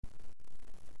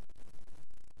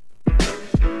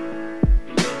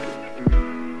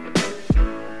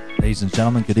Ladies and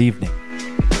gentlemen, good evening.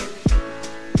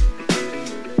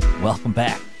 Welcome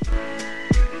back.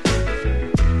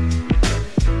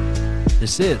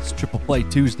 This is Triple Play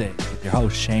Tuesdays with your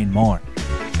host, Shane Moore.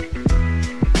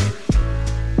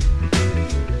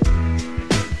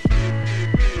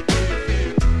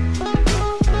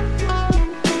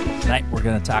 Tonight we're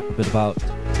going to talk a bit about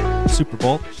the Super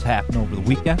Bowl, which happened over the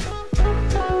weekend.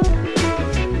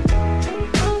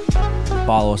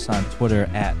 Follow us on Twitter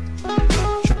at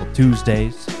Triple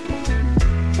Tuesdays.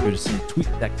 Good to see a tweet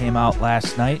that came out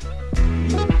last night.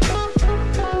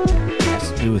 It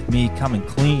has to do with me coming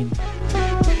clean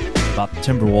about the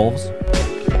Timberwolves.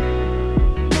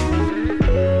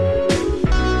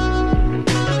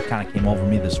 It kind of came over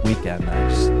me this weekend. I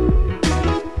just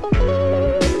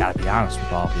gotta be honest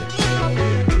with all of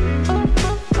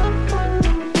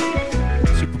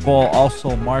you. Super Bowl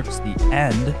also marks the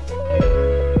end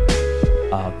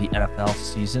of the NFL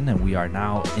season, and we are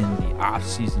now in the off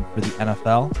season for the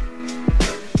NFL.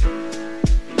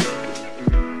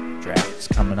 Draft is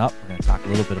coming up. We're going to talk a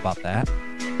little bit about that.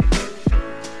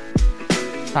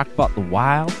 Talk about the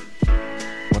Wild,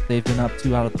 what they've been up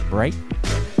to out of the break.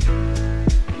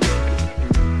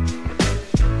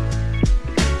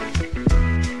 I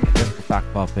guess we'll talk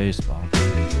about baseball.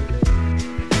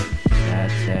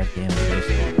 Sad game of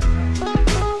baseball right now.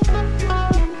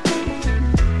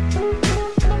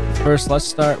 First, let's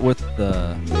start with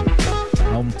the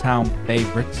hometown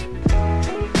favorites,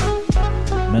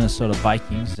 Minnesota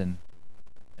Vikings, and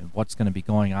what's going to be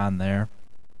going on there.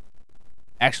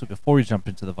 Actually, before we jump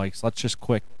into the Vikings, let's just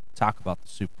quick talk about the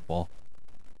Super Bowl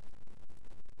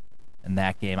and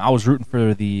that game. I was rooting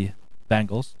for the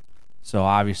Bengals, so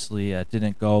obviously it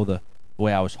didn't go the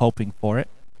way I was hoping for it.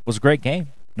 It was a great game,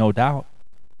 no doubt.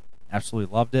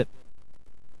 Absolutely loved it.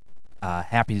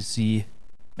 Happy to see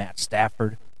Matt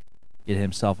Stafford get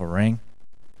himself a ring.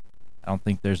 I don't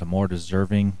think there's a more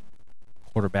deserving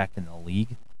quarterback in the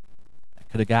league that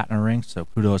could have gotten a ring, so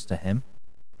kudos to him.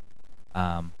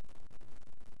 Halftime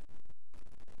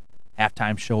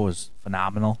show was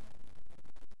phenomenal.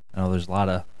 I know there's a lot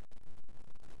of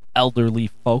elderly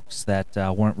folks that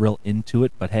weren't real into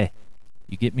it, but hey,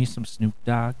 you get me some Snoop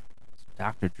Dogg, some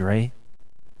Dr. Dre,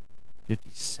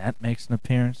 50 Cent makes an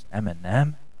appearance,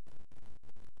 Eminem.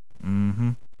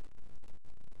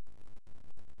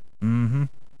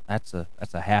 That's a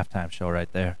halftime show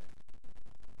right there.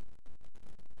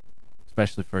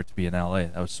 Especially for it to be in LA.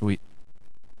 That was sweet.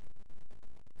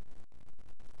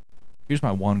 Here's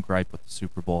my one gripe with the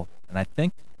Super Bowl. And I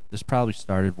think this probably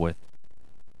started with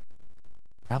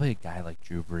probably a guy like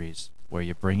Drew Brees, where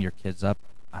you bring your kids up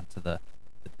onto the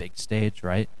big stage,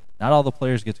 right? Not all the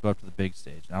players get to go up to the big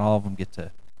stage. Not all of them get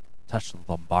to touch the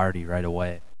Lombardi right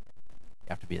away. You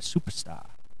have to be a superstar.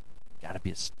 You got to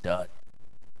be a stud.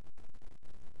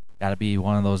 Got to be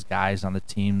one of those guys on the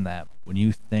team that when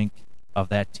you think of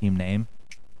that team name,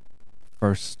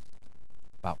 first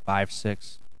about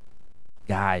 5-6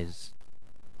 guys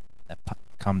that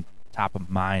come top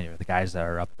of mind are the guys that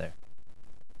are up there.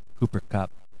 Cooper Kupp,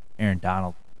 Aaron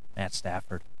Donald, Matt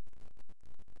Stafford.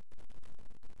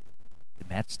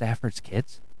 Matt Stafford's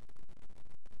kids?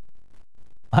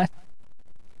 What?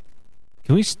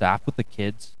 Can we stop with the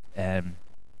kids? And,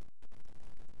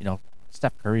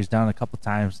 Steph Curry's done a couple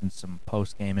times in some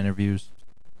post-game interviews.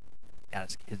 Got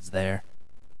his kids there.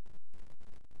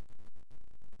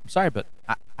 I'm sorry, but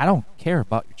I don't care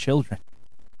about your children.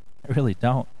 I really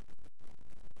don't.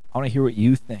 I want to hear what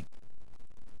you think.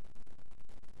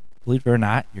 Believe it or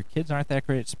not, your kids aren't that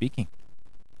great at speaking.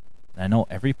 And I know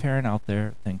every parent out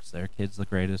there thinks their kid's the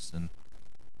greatest and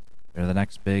they're the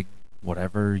next big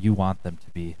whatever you want them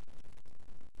to be.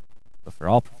 But for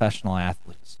all professional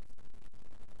athletes,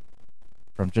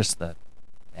 from just the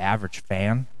average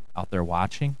fan out there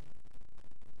watching,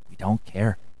 we don't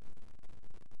care.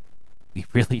 We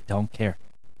really don't care.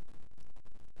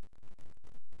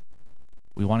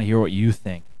 We want to hear what you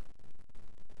think,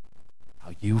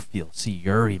 how you feel, see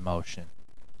your emotion.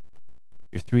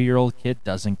 Your 3-year-old kid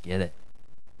doesn't get it.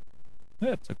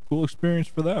 Yeah, it's a cool experience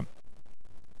for them.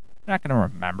 They're not going to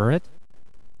remember it.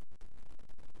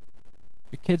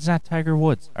 Your kid's not Tiger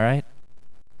Woods, all right?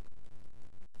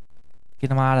 Get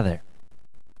him out of there.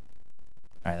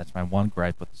 All right, that's my one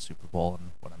gripe with the Super Bowl and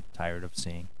what I'm tired of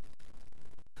seeing.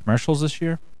 Commercials this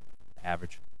year,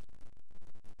 average.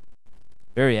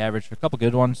 Very average. A couple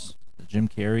good ones. The Jim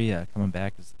Carrey coming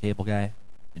back as the cable guy.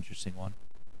 Interesting one.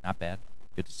 Not bad.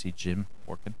 Good to see Jim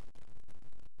working.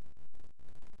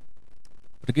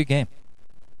 But a good game.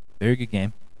 Very good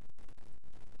game.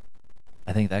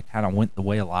 I think that kind of went the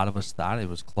way a lot of us thought. It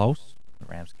was close. The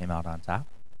Rams came out on top.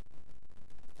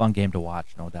 Fun game to watch,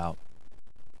 no doubt.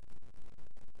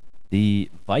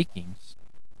 The Vikings,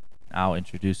 now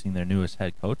introducing their newest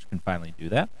head coach, can finally do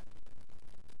that.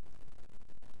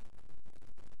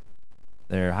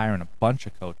 They're hiring a bunch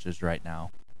of coaches right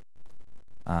now.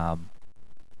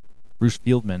 Bruce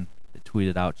Fieldman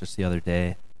tweeted out just the other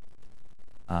day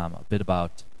a bit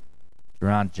about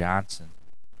Deron Johnson.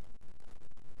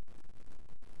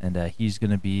 And he's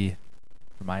going to be,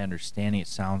 from my understanding, it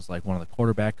sounds like one of the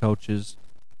quarterback coaches.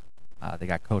 They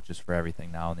got coaches for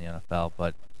everything now in the NFL.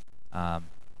 But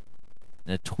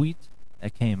in a tweet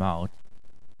that came out,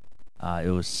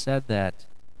 it was said that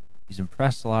he's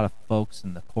impressed a lot of folks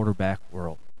in the quarterback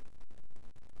world.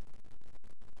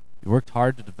 He worked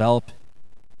hard to develop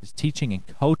his teaching and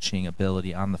coaching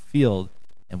ability on the field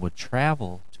and would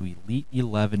travel to Elite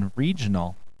 11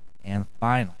 regional and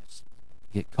finals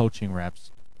to get coaching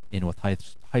reps in with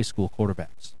high school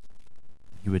quarterbacks.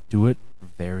 He would do it for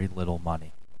very little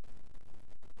money.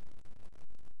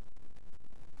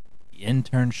 The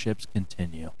internships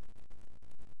continue.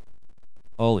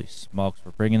 Holy smokes,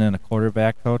 we're bringing in a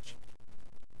quarterback coach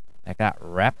that got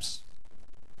reps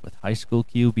with high school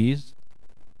QBs.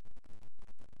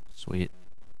 Sweet.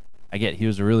 I get he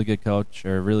was a really good coach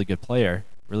or a really good player,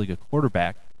 really good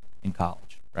quarterback in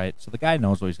college, right? So the guy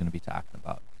knows what he's going to be talking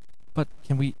about. But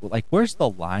can we, like, where's the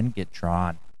line get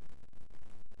drawn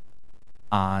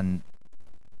on,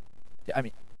 I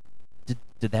mean,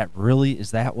 did that really,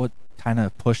 is that what kind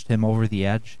of pushed him over the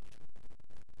edge?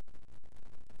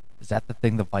 Is that the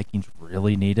thing the Vikings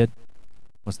really needed?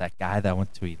 Was that guy that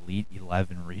went to Elite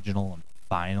 11 regional and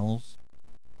finals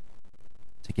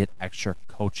to get extra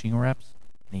coaching reps?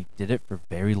 And he did it for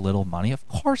very little money? Of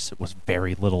course it was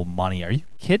very little money. Are you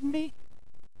kidding me?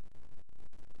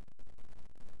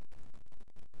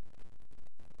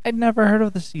 I'd never heard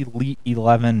of this Elite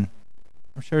 11.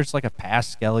 I'm sure it's like a pass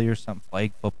skelly or some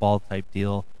flag football type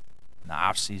deal in the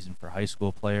off season for high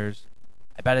school players.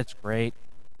 I bet it's great.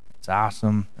 It's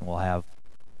awesome. And we'll have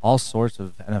all sorts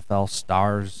of NFL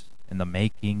stars in the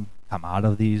making come out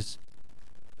of these.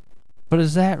 But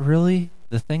is that really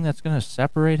the thing that's going to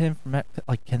separate him from it?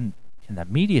 Like, can the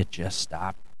media just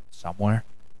stop somewhere?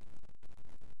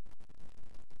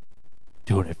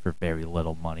 Doing it for very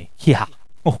little money. Yeah,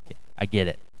 okay, I get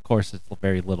it. Of course, it's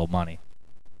very little money.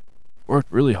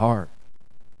 Worked really hard.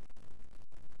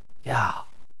 Yeah.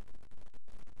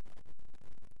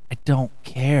 I don't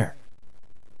care.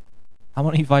 How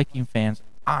many Viking fans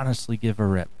honestly give a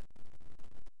rip?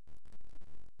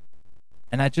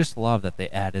 And I just love that they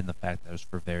add in the fact that it was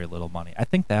for very little money. I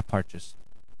think that part just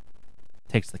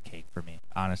takes the cake for me,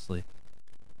 honestly.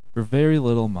 For very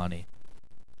little money.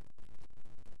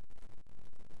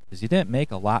 Because you didn't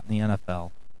make a lot in the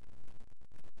NFL.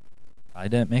 I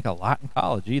didn't make a lot in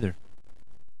college either.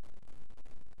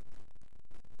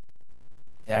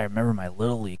 Yeah, I remember my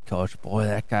Little League coach. Boy,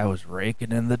 that guy was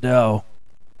raking in the dough.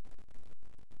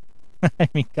 I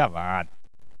mean, come on.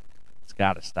 It's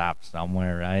got to stop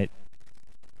somewhere, right?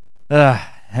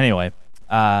 Anyway,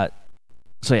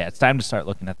 so yeah, it's time to start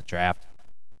looking at the draft.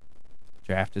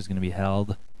 Draft is going to be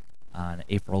held on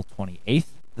April 28th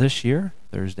this year,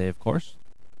 Thursday, of course.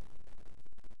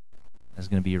 It's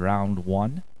going to be round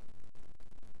 1.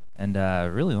 And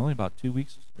really only about 2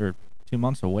 weeks or 2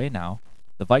 months away now.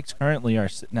 The Vikes currently are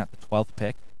sitting at the 12th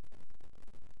pick.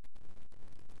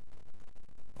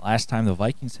 Last time the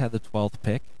Vikings had the 12th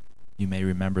pick, you may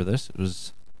remember this, it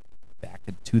was back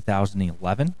in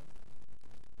 2011.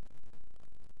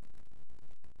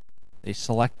 They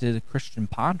selected Christian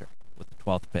Ponder with the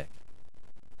 12th pick.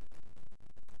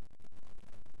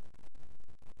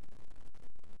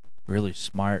 Really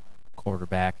smart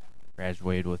quarterback,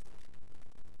 graduated with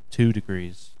 2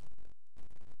 degrees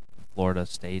from Florida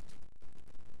State.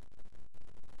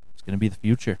 It's going to be the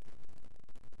future.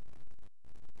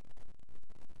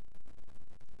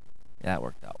 Yeah, that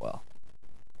worked out well.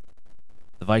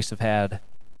 The Vikes have had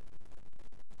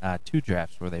 2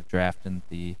 drafts where they've drafted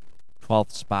the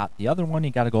 12th spot. The other one,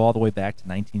 you got to go all the way back to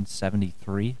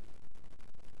 1973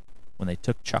 when they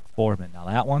took Chuck Foreman. Now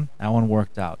that one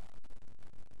worked out.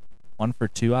 1 for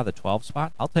 2 out of the 12th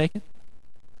spot. I'll take it.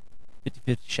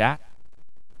 50-50 shot.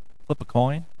 Flip a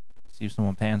coin. See if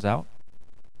someone pans out.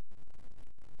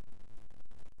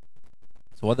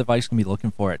 So what are the Vikes going to be looking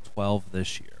for at 12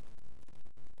 this year?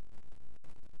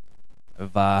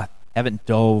 Haven't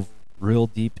dove real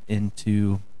deep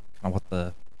into kind of what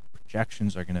the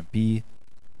projections are going to be.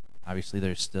 Obviously,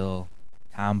 there's still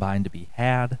combine to be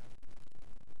had.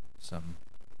 Some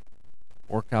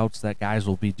workouts that guys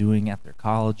will be doing at their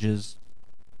colleges.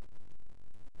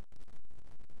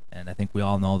 And I think we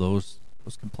all know those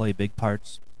can play big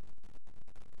parts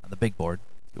on the big board,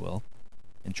 if you will,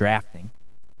 in drafting.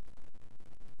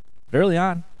 But early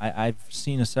on, I've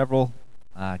seen several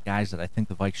guys that I think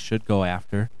the Vikes should go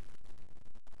after.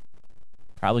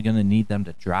 Probably going to need them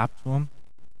to drop to him.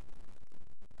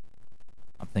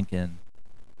 I'm thinking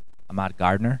Ahmad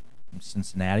Gardner from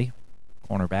Cincinnati,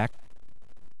 cornerback.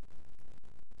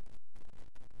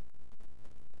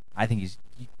 I think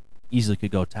he easily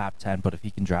could go top 10, but if he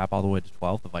can drop all the way to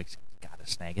 12, the Vikes got to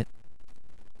snag it.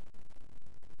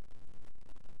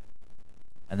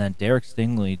 And then Derek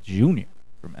Stingley Jr.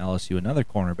 from LSU, another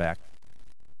cornerback.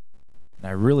 And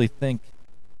I really think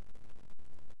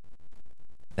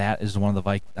that is one of the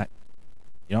Vikings. I'm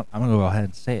going to go ahead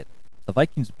and say it. The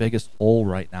Vikings' biggest hole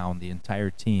right now in the entire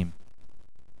team,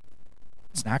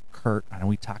 it's not Kurt. I know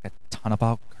we talk a ton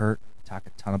about Kurt. We talk a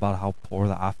ton about how poor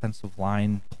the offensive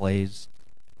line plays.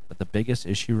 But the biggest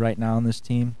issue right now in this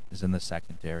team is in the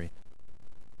secondary.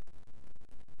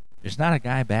 There's not a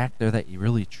guy back there that you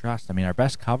really trust. I mean, our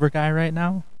best cover guy right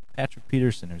now, Patrick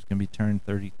Peterson, who's going to be turning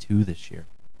 32 this year.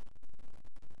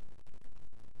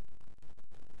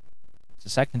 It's a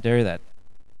secondary that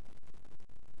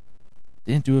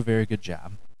didn't do a very good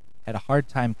job. Had a hard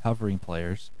time covering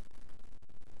players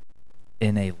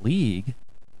in a league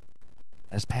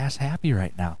that's pass happy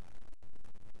right now.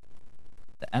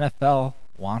 The NFL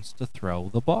wants to throw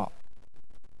the ball.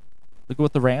 Look at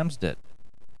what the Rams did.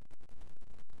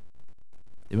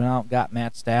 They went out and got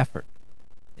Matt Stafford.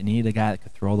 They needed a guy that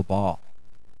could throw the ball.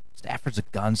 Stafford's a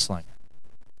gunslinger.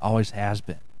 Always has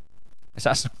been. I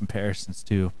saw some comparisons,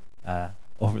 too,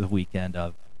 over the weekend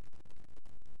of,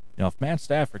 if Matt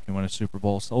Stafford can win a Super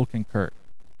Bowl, so can Kurt.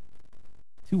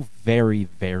 Two very,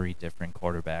 very different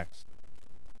quarterbacks.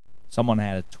 Someone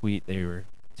had a tweet. They were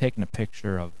taking a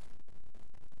picture of,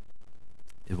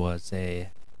 it was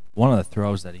one of the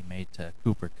throws that he made to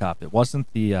Cooper Kupp. It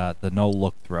wasn't the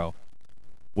no-look throw,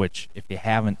 which, if you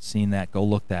haven't seen that, go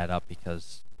look that up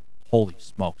because, holy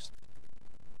smokes.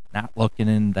 Not looking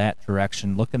in that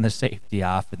direction, looking the safety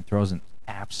off, and throws an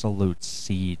absolute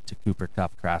seed to Cooper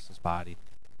Kupp across his body.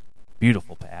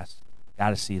 Beautiful pass.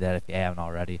 Got to see that if you haven't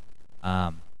already.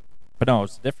 But no,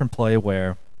 it's a different play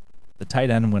where the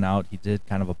tight end went out. He did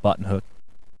kind of a button hook.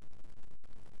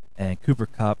 And Cooper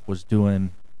Kupp was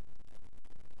doing,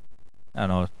 I don't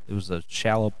know, it was a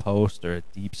shallow post or a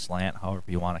deep slant, however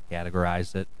you want to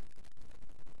categorize it.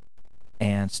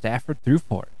 And Stafford threw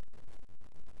for it.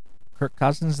 Kirk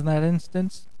Cousins in that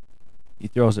instance, he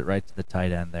throws it right to the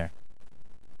tight end there.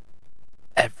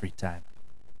 Every time.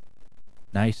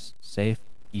 Nice, safe,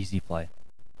 easy play.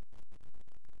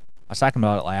 I was talking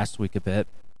about it last week a bit,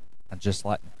 and just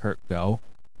letting Kirk go.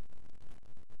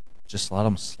 Just let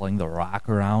him sling the rock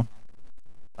around.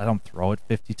 Let him throw it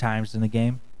 50 times in a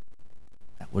game.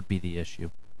 That would be the issue.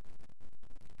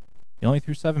 He only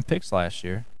threw 7 picks last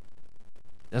year.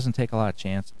 He doesn't take a lot of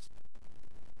chances.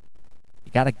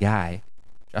 You got a guy,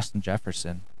 Justin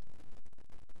Jefferson,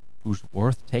 who's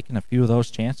worth taking a few of those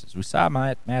chances. We saw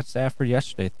Matt Stafford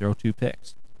yesterday throw 2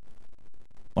 picks.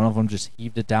 One of them just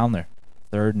heaved it down there.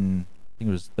 Third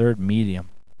medium.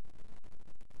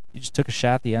 He just took a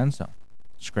shot at the end zone.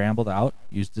 Scrambled out,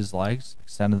 used his legs,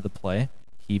 extended the play,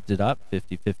 heaved it up,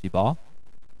 50-50 ball.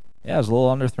 Yeah, it was a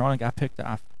little underthrown and got picked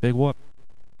off. Big whoop.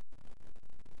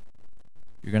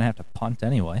 You're going to have to punt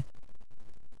anyway.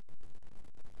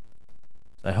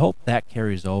 So I hope that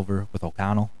carries over with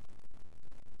O'Connell.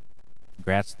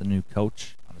 Congrats to the new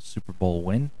coach on a Super Bowl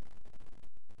win.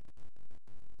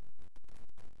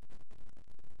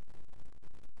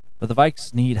 But the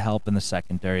Vikes need help in the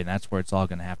secondary, and that's where it's all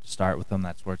going to have to start with them.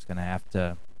 That's where it's going to have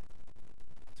to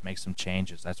make some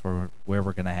changes. That's where we're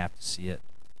going to have to see it.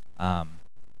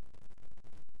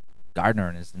 Gardner,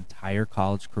 in his entire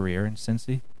college career in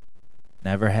Cincy,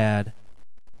 never had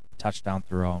a touchdown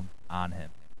thrown on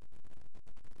him.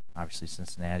 Obviously,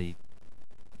 Cincinnati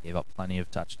gave up plenty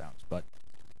of touchdowns, but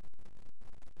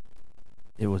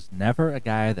it was never a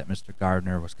guy that Mr.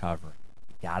 Gardner was covering.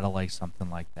 You gotta like something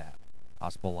like that.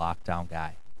 Possible lockdown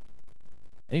guy.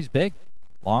 And he's big,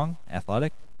 long,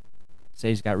 athletic. Say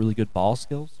he's got really good ball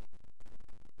skills.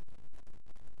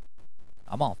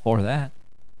 I'm all for that.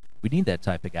 We need that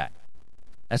type of guy.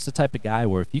 That's the type of guy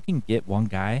where if you can get one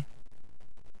guy,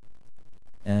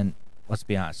 and let's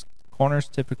be honest, corners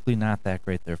typically not that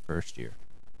great their first year.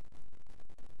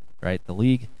 Right? The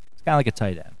league, it's kind of like a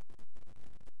tight end.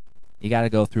 You got to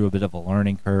go through a bit of a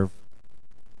learning curve.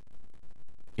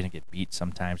 You're going to get beat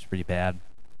sometimes pretty bad.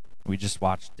 We just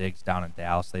watched Diggs down in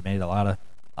Dallas. They made a lot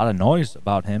of noise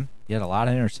about him. He had a lot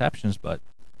of interceptions, but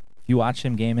if you watch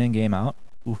him game in, game out,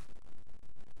 oof.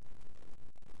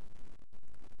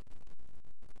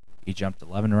 He jumped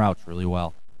 11 routes really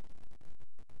well.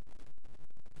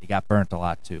 He got burnt a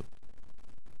lot too.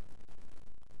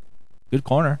 Good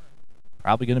corner.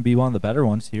 Probably going to be one of the better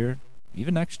ones here,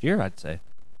 even next year, I'd say.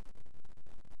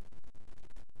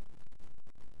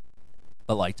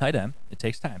 But like tight end, it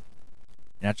takes time.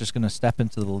 You're not just going to step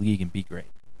into the league and be great.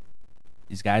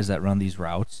 These guys that run these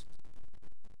routes,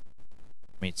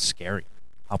 I mean, it's scary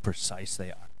how precise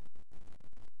they are.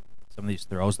 Some of these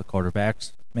throws the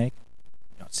quarterbacks make,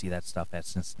 you don't see that stuff at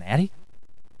Cincinnati.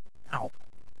 No.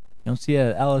 You don't see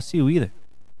it at LSU either.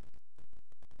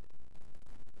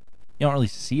 You don't really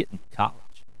see it in college.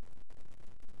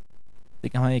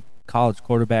 Think how many college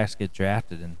quarterbacks get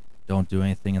drafted and don't do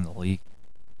anything in the league?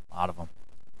 A lot of them.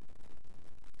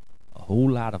 A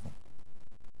whole lot of them.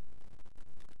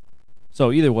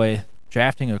 So either way,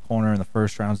 drafting a corner in the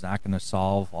first round is not going to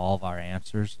solve all of our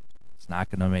answers. It's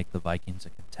not going to make the Vikings a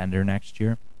contender next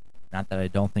year. Not that I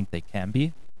don't think they can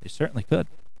be. They certainly could.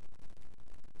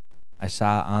 I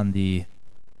saw on the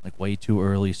way too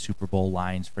early Super Bowl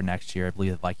lines for next year, I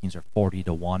believe the Vikings are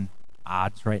 40-1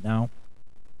 odds right now.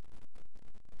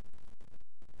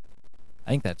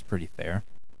 I think that's pretty fair.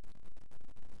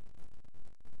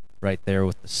 Right there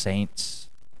with the Saints,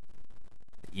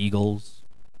 the Eagles.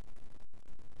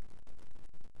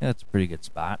 Yeah, that's a pretty good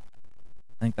spot.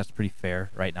 I think that's pretty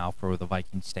fair right now for where the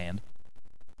Vikings stand.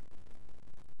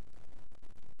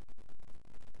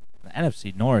 The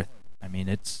NFC North, I mean,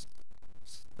 it's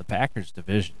the Packers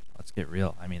division. Let's get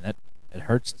real. I mean, it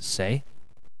hurts to say.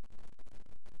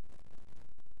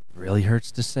 It really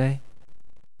hurts to say.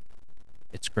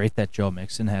 It's great that Joe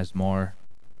Mixon has more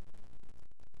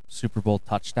Super Bowl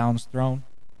touchdowns thrown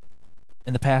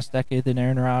in the past decade than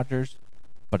Aaron Rodgers,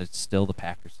 but it's still the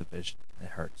Packers division. It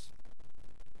hurts.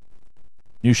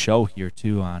 New show here,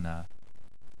 too, on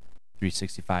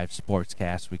 365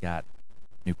 Sportscast. We got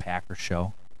new Packer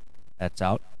show that's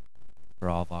out for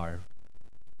all of our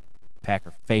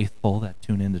Packer faithful that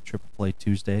tune in to Triple Play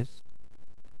Tuesdays.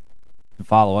 You can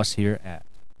follow us here at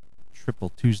Triple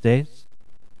Tuesdays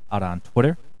out on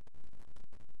Twitter.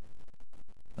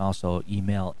 And also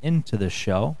email into the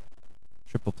show,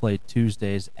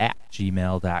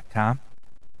 tripleplaytuesdays@gmail.com.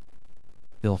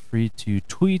 Feel free to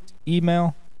tweet,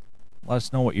 email, let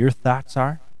us know what your thoughts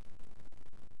are,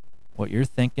 what you're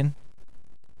thinking.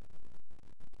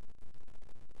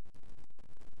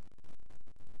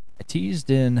 I teased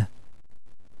in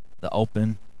the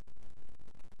open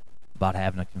about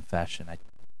having a confession. I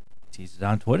teased it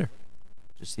on Twitter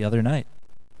just the other night.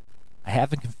 I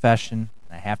have a confession,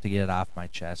 and I have to get it off my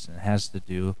chest, and it has to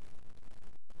do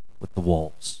with the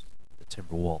Wolves, the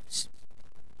Timberwolves.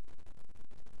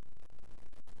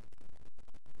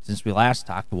 Since we last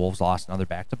talked, the Wolves lost another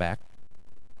back-to-back.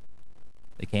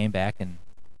 They came back and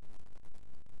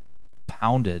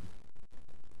pounded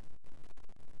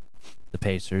the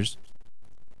Pacers.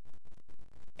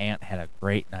 Ant had a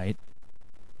great night.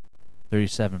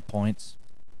 37 points.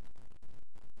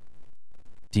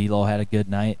 D'Lo had a good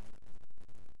night.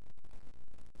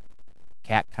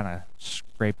 Cat kind of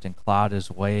scraped and clawed his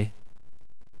way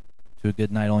to a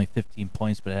good night. Only 15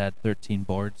 points, but it had 13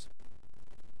 boards.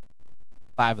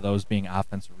 5 of those being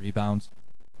offensive rebounds.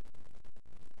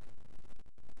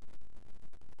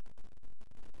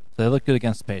 So they look good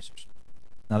against the Pacers.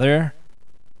 Now they're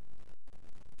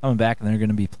coming back, and they're going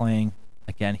to be playing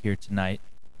again here tonight.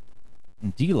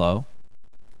 And D'Lo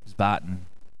has bought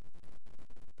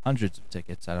hundreds of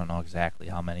tickets. I don't know exactly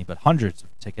how many, but hundreds of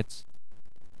tickets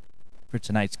for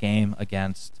tonight's game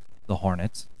against the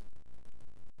Hornets.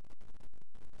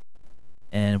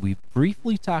 And we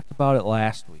briefly talked about it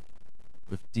last week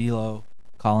with D'Lo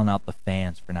calling out the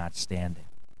fans for not standing.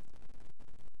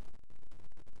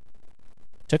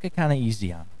 Took it kind of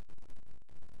easy on him.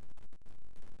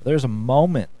 But there's a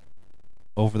moment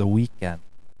over the weekend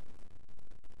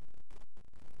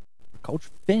where Coach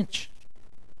Finch,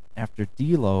 after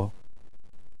D'Lo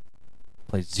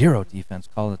played zero defense,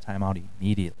 called a timeout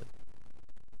immediately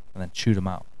and then chewed him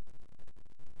out.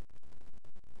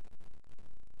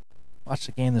 Watch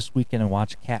the game this weekend and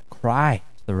watch Cat cry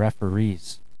to the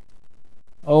referees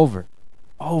over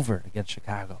against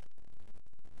Chicago.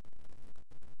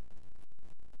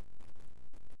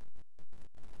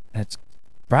 And it's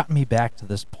brought me back to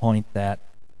this point that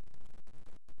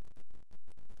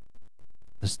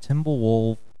this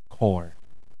Timberwolves core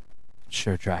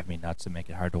sure drive me nuts and make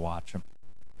it hard to watch them.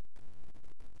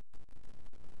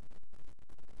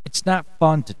 It's not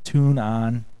fun to tune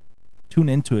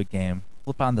into a game,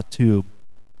 flip on the tube,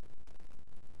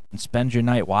 and spend your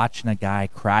night watching a guy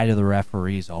cry to the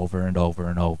referees over and over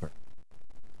and over.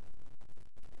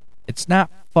 It's not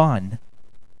fun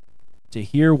to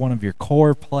hear one of your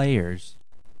core players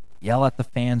yell at the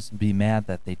fans and be mad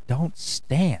that they don't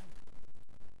stand.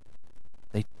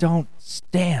 They don't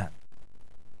stand.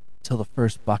 until the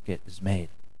first bucket is made.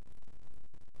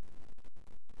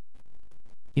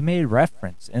 He made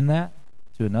reference in that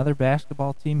to another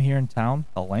basketball team here in town,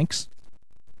 the Lynx,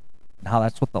 and how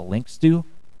that's what the Lynx do.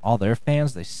 All their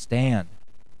fans, they stand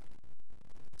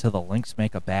until the Lynx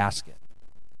make a basket.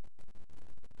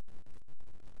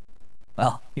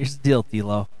 Well, here's the deal,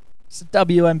 D-Lo. It's the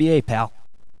WNBA, pal.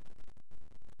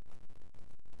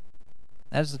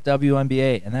 That is the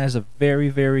WNBA, and that is a very,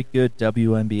 very good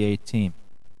WNBA team.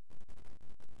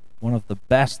 One of the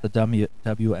best the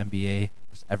WNBA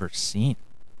has ever seen.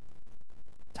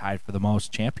 Tied for the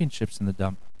most championships in the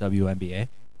WNBA.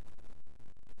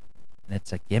 And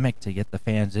it's a gimmick to get the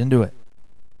fans into it.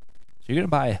 So you're going to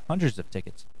buy hundreds of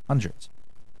tickets. Hundreds.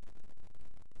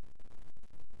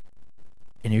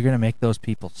 And you're going to make those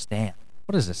people stand.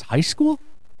 What is this, high school?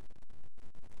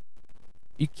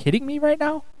 Are you kidding me right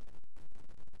now?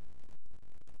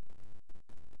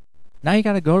 Now you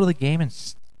got to go to the game and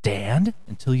stand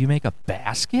until you make a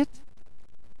basket?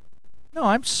 No,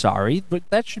 I'm sorry, but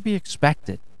that should be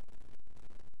expected.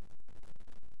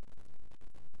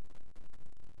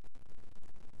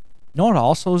 You know what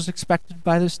also is expected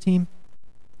by this team?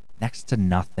 Next to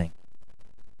nothing.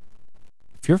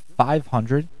 If you're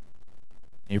 500 and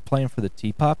you're playing for the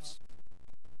T-Pups,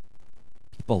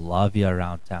 people love you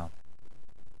around town.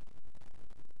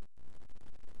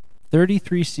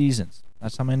 33 seasons.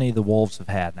 That's how many the Wolves have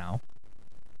had now.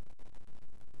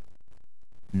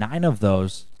 9 of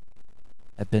those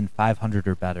have been 500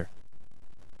 or better.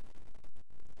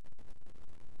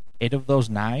 8 of those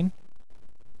 9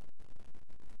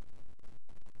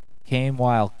 came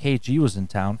while KG was in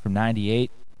town from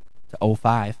 98 to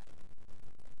 05.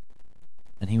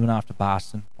 And he went off to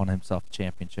Boston, won himself a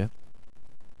championship.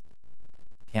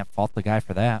 Can't fault the guy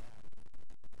for that.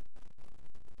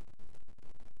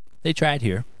 They tried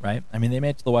here, right? I mean, they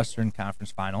made it to the Western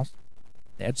Conference Finals.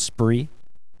 They had Spree.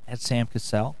 They had Sam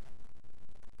Cassell.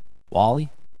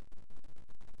 Wally.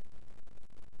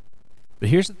 But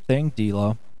here's the thing,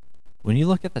 D-Lo. When you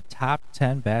look at the top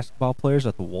 10 basketball players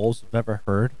that the Wolves have ever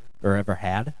heard or ever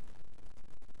had,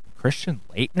 Christian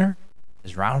Laettner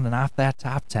is rounding off that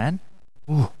top 10.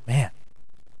 Ooh, man.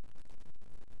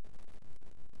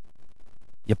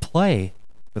 You play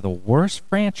for the worst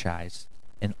franchise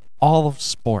in all of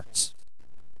sports.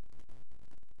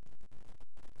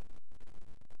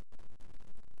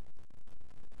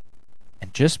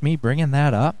 And just me bringing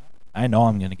that up, I know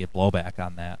I'm going to get blowback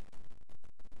on that.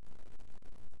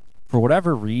 For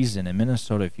whatever reason, in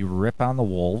Minnesota, if you rip on the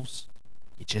Wolves,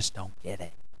 you just don't get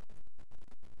it.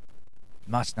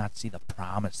 You must not see the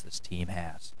promise this team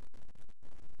has.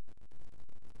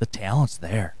 The talent's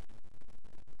there.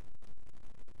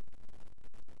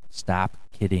 Stop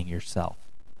kidding yourself.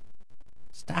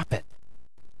 Stop it.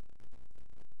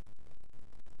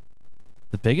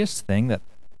 The biggest thing that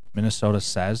Minnesota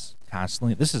says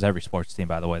constantly, this is every sports team,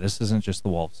 by the way, this isn't just the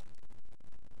Wolves,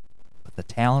 but the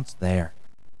talent's there.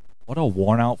 What a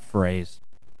worn-out phrase.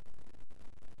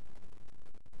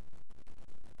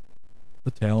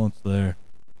 The talent's there.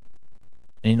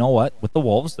 And you know what? With the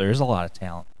Wolves, there is a lot of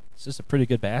talent. This is a pretty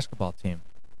good basketball team.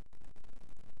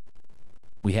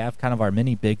 We have kind of our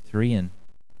mini big three in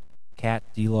Cat,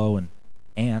 D'Lo, and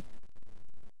Ant.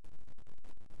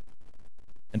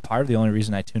 And part of the only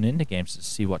reason I tune into games is to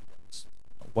see what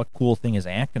cool thing is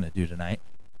Ant going to do tonight.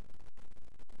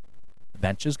 The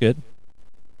bench is good.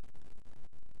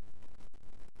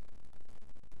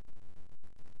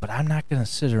 But I'm not going to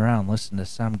sit around and listen to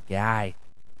some guy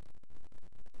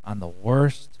on the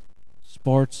worst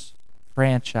sports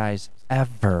franchise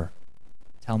ever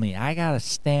tell me I got to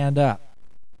stand up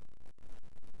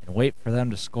and wait for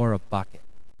them to score a bucket.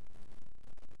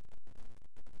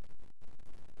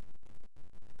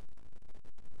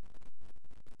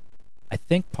 I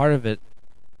think part of it,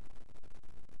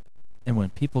 and when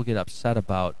people get upset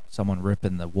about someone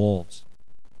ripping the Wolves,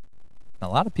 and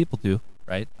a lot of people do,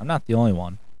 right? I'm not the only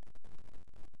one.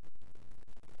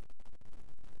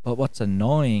 But what's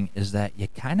annoying is that you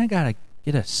kind of got to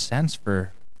get a sense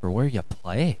for where you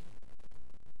play.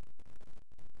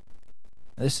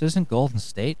 This isn't Golden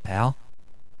State, pal.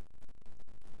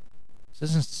 This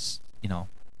isn't,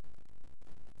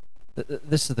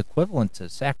 this is the equivalent to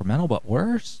Sacramento, but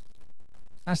worse.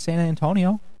 It's not San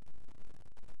Antonio.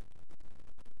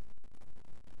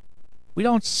 We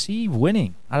don't see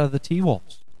winning out of the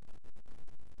T-Wolves.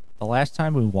 The last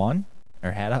time we won,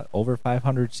 or had a over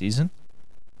 500 season,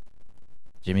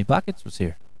 Jimmy Buckets was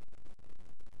here.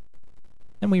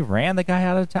 And we ran the guy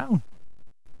out of town.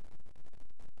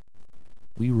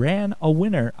 We ran a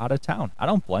winner out of town. I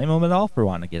don't blame him at all for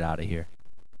wanting to get out of here.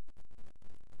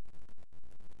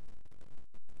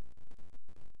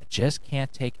 just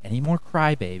can't take any more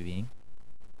crybabying.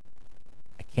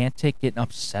 I can't take getting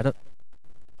upset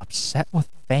with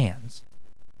fans.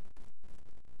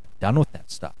 I'm done with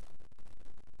that stuff.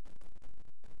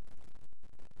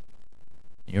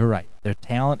 You're right. Their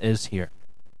talent is here.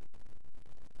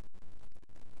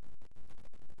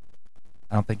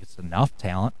 I don't think it's enough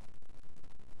talent.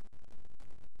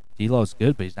 D'Lo's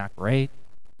good, but he's not great.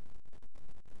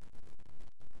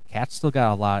 Cat's still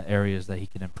got a lot of areas that he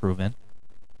can improve in.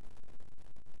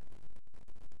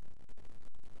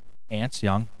 Ant's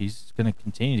young. He's going to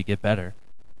continue to get better.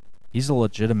 He's a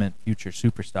legitimate future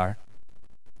superstar.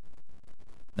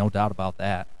 No doubt about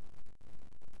that.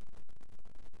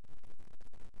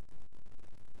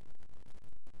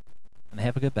 And they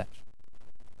have a good bench.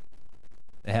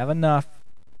 They have enough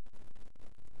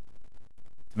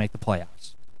to make the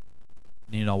playoffs.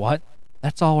 And you know what?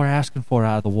 That's all we're asking for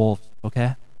out of the Wolves,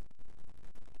 okay?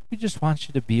 We just want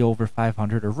you to be over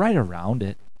 500 or right around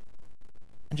it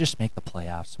and just make the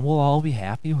playoffs, and we'll all be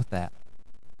happy with that.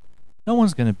 No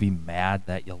one's going to be mad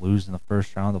that you lose in the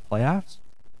first round of the playoffs.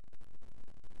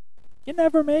 You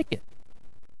never make it.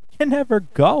 You never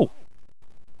go.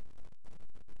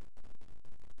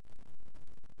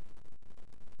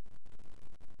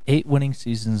 Eight winning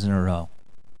seasons in a row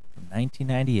from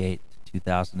 1998 to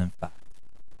 2005.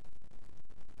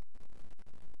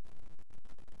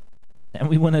 And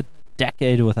we went a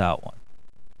decade without one.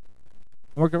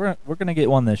 We're gonna get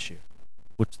one this year,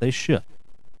 which they should.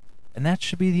 And that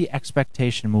should be the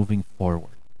expectation moving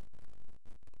forward.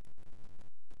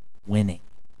 Winning.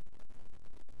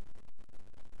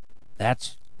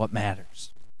 That's what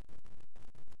matters.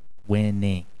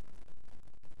 Winning.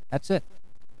 That's it.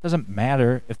 It doesn't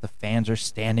matter if the fans are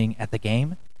standing at the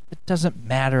game. It doesn't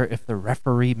matter if the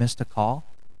referee missed a call.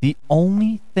 The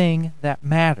only thing that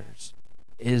matters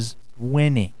is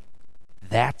winning.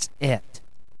 That's it.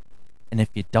 And if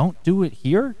you don't do it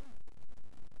here,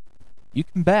 you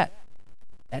can bet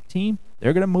that team,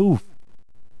 they're going to move.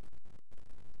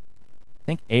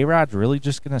 Think A-Rod's really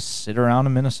just going to sit around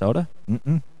in Minnesota?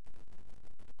 You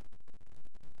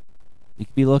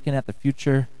could be looking at the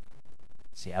future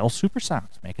Seattle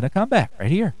Supersonics making a comeback right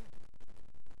here.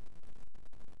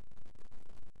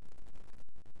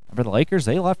 Remember the Lakers?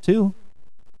 They left too.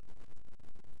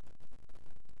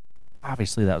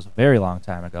 Obviously, that was a very long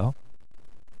time ago.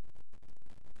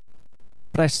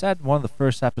 But I said in one of the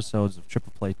first episodes of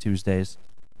Triple Play Tuesdays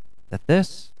that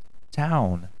this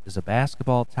town is a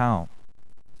basketball town.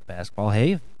 It's a basketball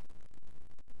haven.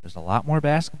 There's a lot more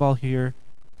basketball here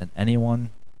than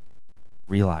anyone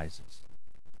realizes.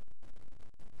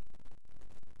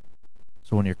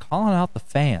 So when you're calling out the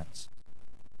fans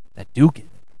that do get it,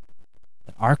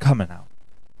 that are coming out,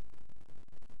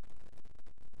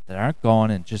 that aren't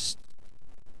going and just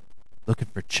looking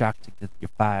for Chuck to get your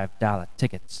 $5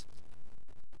 tickets,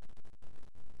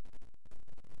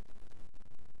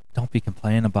 don't be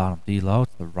complaining about them, D-Lo.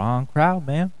 It's the wrong crowd,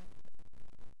 man.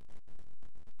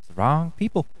 It's the wrong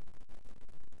people.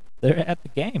 They're at the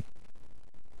game.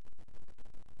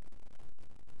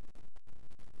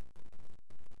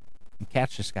 And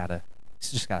Cat's just gotta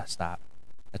stop.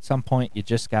 At some point, you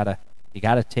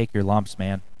gotta take your lumps,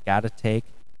 man.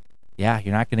 Yeah,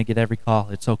 you're not gonna get every call.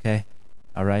 It's okay.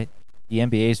 All right. The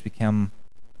NBA's become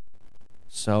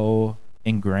so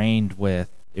ingrained with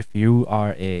if you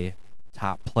are a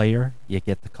top player, you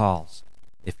get the calls.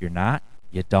 If you're not,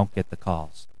 you don't get the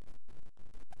calls.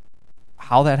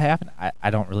 How that happened, I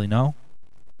don't really know.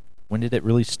 When did it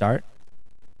really start?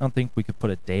 I don't think we could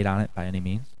put a date on it by any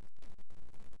means.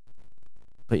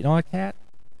 But you know what, Cat?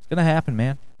 It's going to happen,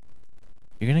 man.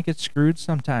 You're going to get screwed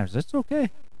sometimes. That's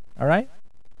okay. All right?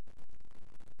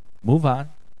 Move on.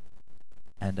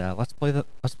 And let's play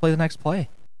the next play.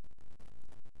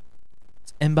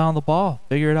 Let's inbound the ball.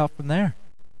 Figure it out from there.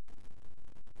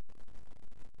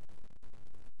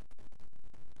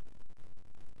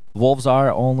 The Wolves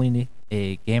are only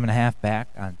a game and a half back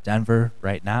on Denver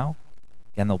right now.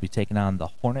 Again, they'll be taking on the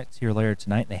Hornets here later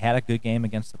tonight. They had a good game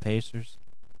against the Pacers.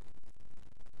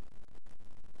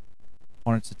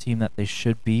 Hornets a team that they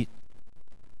should beat,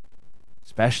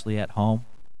 especially at home.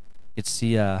 You could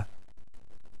see one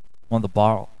of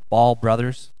the Ball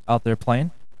brothers out there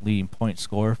playing, leading point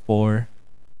scorer for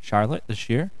Charlotte this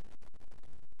year.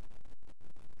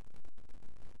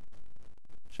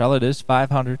 Charlotte is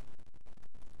 500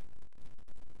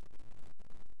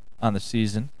 on the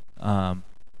season. Plumlee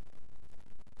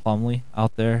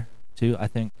out there too. I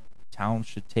think Towns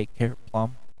should take care of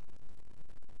Plum.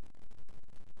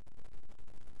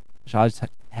 Charlotte's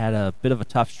had a bit of a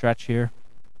tough stretch here.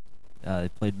 They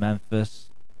played Memphis.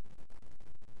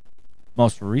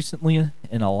 most recently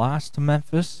in a loss to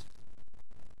Memphis.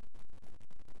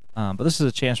 But this is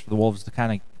a chance for the Wolves to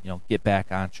kind of get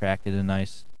back on track, get a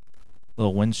nice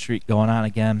little win streak going on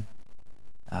again.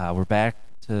 We're back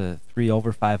to 3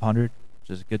 over 500, which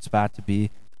is a good spot to be.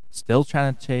 Still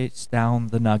trying to chase down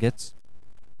the Nuggets.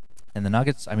 And the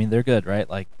Nuggets, I mean, they're good, right?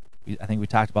 Like, I think we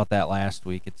talked about that last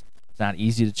week. It's not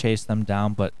easy to chase them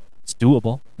down, but it's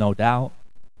doable, no doubt.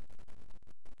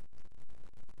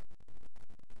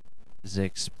 Is it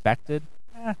expected?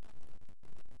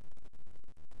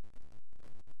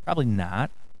 Probably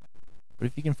not. But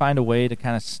if you can find a way to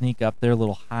kind of sneak up there a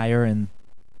little higher in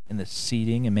the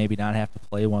seeding and maybe not have to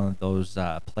play one of those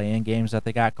play-in games that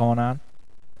they got going on,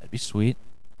 that'd be sweet.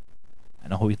 I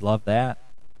know we'd love that.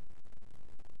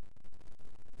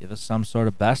 Give us some sort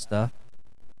of best stuff.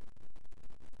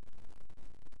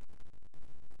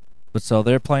 But so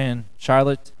they're playing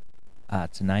Charlotte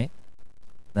tonight.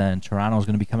 Then Toronto's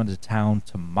going to be coming to town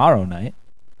tomorrow night.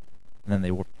 And then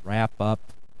they wrap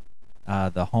up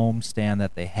the home stand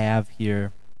that they have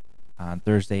here on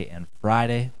Thursday and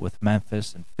Friday with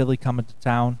Memphis and Philly coming to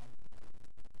town.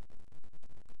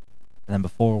 And then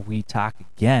before we talk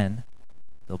again,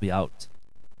 they'll be out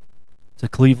to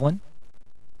Cleveland.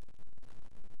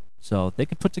 So they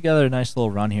could put together a nice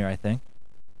little run here, I think.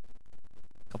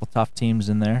 A couple tough teams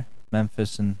in there.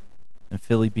 Memphis and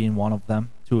Philly being one of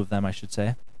them. Two of them, I should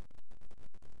say.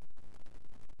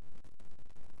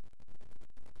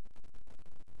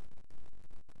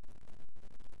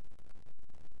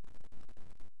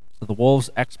 So the Wolves'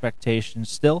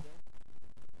 expectations still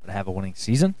to have a winning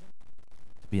season,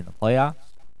 to be in the playoffs,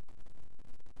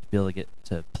 to be able to get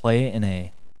to play in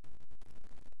a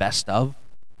best of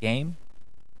game,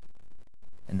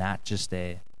 and not just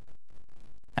a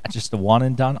one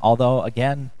and done. Although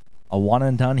again, a one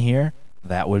and done here,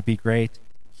 that would be great.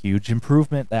 Huge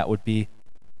improvement. That would be.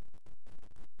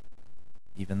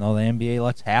 Even though the NBA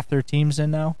lets half their teams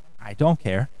in now, I don't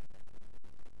care.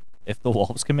 If the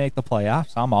Wolves can make the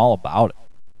playoffs, I'm all about it.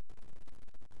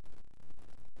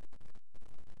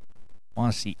 I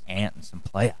want to see Ant in some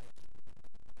playoffs.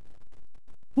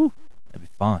 Woo, that'd be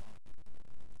fun.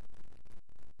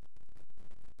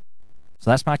 So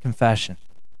that's my confession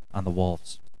on the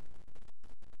Wolves.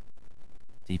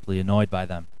 Deeply annoyed by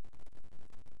them.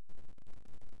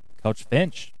 Coach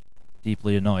Finch,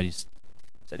 deeply annoyed. He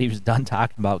said he was done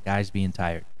talking about guys being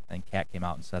tired. I think Cat came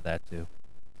out and said that too.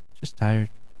 Just tired.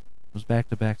 Those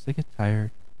back-to-backs, they get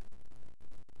tired.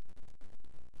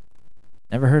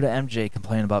 Never heard of MJ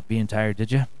complain about being tired,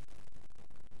 did you?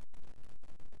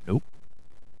 Nope.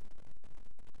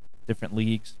 Different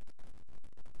leagues.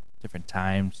 Different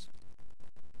times.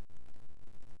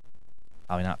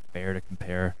 Probably not fair to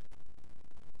compare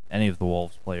any of the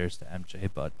Wolves players to MJ,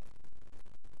 but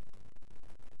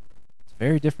it's a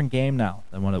very different game now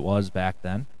than what it was back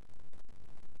then.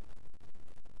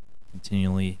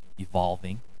 Continually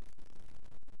evolving.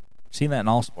 Seeing that in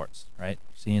all sports, right?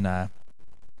 Seeing high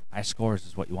scores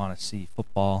is what you want to see.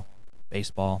 Football,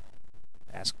 baseball,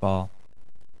 basketball,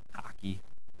 hockey.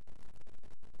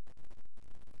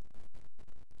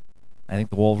 I think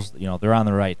the Wolves, they're on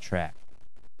the right track.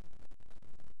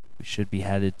 We should be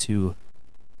headed to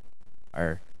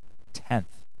our 10th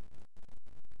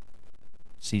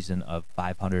season of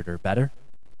 500 or better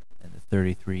in the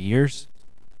 33 years.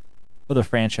 With the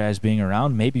franchise being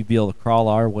around, maybe be able to crawl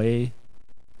our way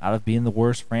out of being the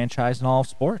worst franchise in all of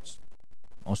sports.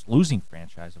 Most losing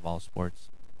franchise of all sports.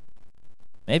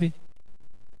 Maybe.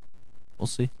 We'll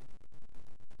see.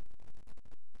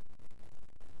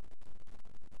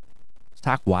 Let's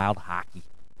talk Wild hockey.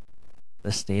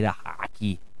 The state of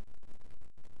hockey.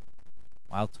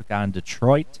 Wild took on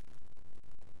Detroit.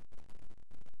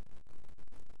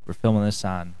 We're filming this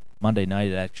on Monday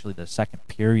night. Actually, the second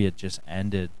period just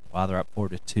ended. While they're up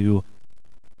 4-2.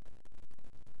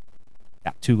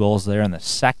 Got 2 goals there in the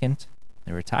second.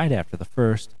 They were tied after the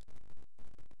first.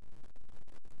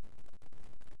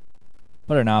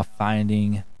 But are now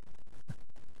finding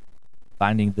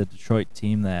the Detroit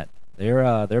team that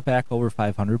they're back over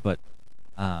 500, but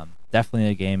definitely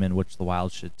a game in which the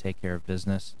Wild should take care of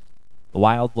business. The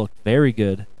Wild looked very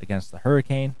good against the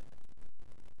Hurricane.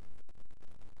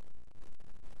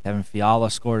 Kevin Fiala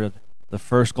scored the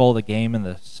first goal of the game in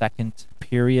the second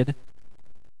period.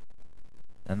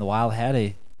 And the Wild had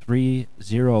a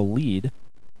 3-0 lead.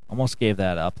 Almost gave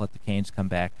that up. Let the Canes come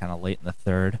back kind of late in the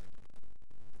third.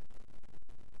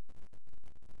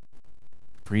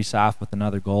 Kaprizov with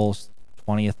another goal,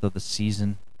 20th of the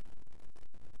season.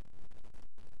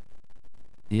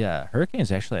 The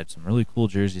Hurricanes actually had some really cool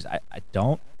jerseys.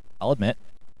 I'll admit,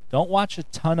 don't watch a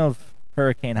ton of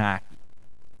Hurricane hockey.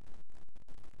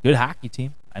 Good hockey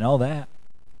team. I know that.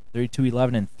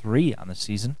 32-11-3 on the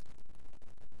season.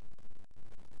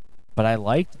 But I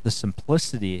liked the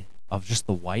simplicity of just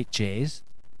the white Jays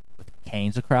with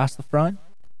canes across the front.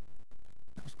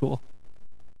 That was cool.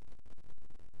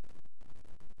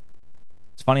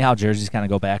 It's funny how jerseys kind of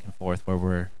go back and forth, where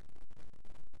we're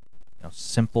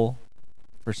simple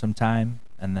for some time,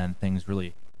 and then things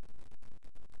really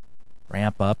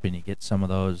ramp up, and you get some of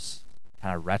those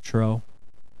kind of retro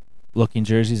looking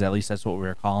jerseys. At least that's what we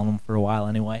were calling them for a while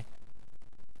anyway.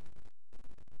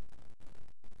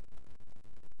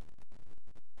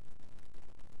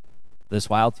 This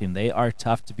Wild team, they are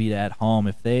tough to beat at home.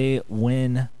 If they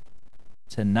win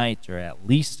tonight, or at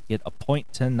least get a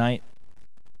point tonight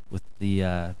with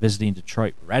the visiting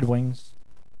Detroit Red Wings,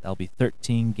 that'll be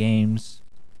 13 games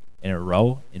in a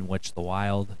row in which the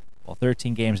Wild,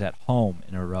 13 games at home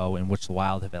in a row in which the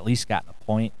Wild have at least gotten a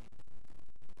point.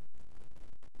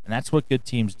 And that's what good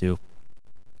teams do.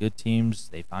 Good teams,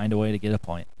 they find a way to get a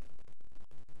point.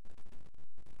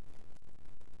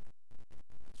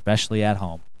 Especially at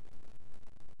home.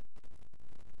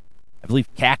 I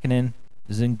believe Kakkonen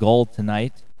is in goal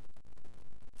tonight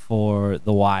for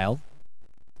the Wild.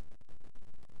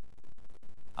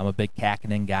 I'm a big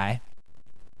Kakkonen guy.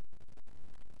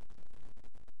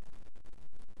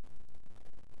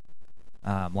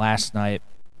 Last night,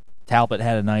 Talbot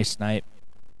had a nice night.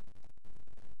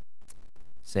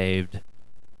 Saved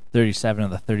 37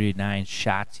 of the 39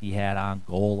 shots he had on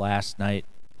goal last night.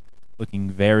 Looking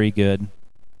very good.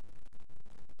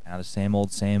 Now the same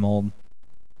old.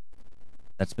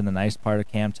 That's been the nice part of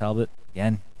Cam Talbot.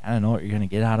 Again, I don't know what you're going to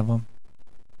get out of him.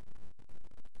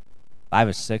 5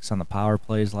 of 6 on the power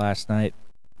plays last night.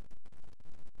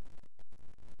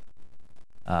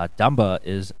 Dumba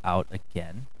is out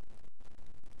again.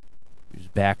 He was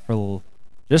back for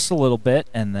just a little bit,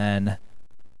 and then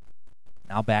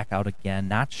now back out again.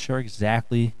 Not sure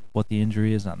exactly what the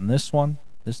injury is on this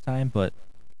time, but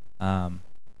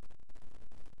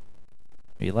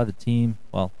he led the team.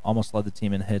 Well, almost led the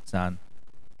team in hits on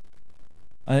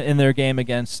in their game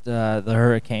against the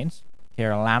Hurricanes,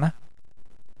 Carolina.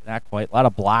 Not quite. A lot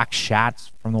of block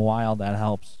shots from the Wild. That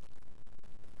helps.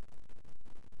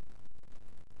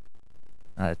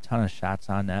 Not a ton of shots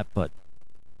on net, but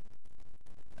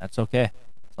that's okay.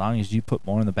 As long as you put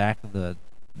more in the back of the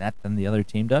net than the other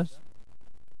team does,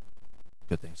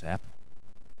 good things happen.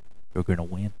 You're going to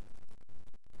win.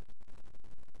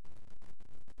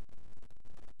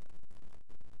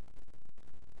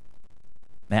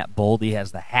 Matt Boldy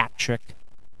has the hat trick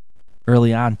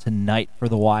early on tonight for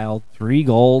the Wild. 3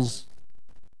 goals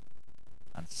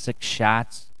on 6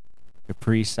 shots.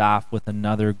 Kaprizov with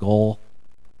another goal.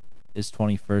 His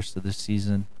 21st of the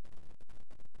season.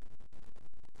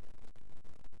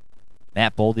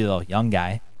 Matt Boldy, though, young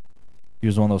guy. He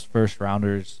was one of those first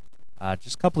rounders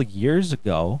just a couple of years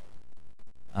ago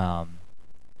that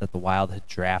the Wild had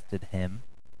drafted him.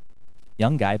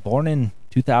 Young guy, born in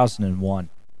 2001.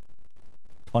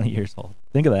 20 years old.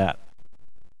 Think of that.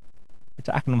 We're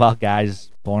talking about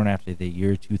guys born after the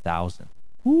year 2000.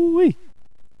 Woo-wee.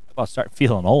 How about start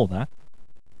feeling old, huh?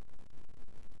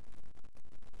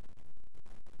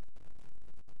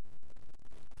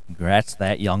 Congrats to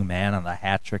that young man on the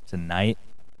hat trick tonight.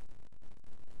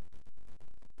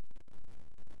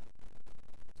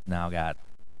 Now got,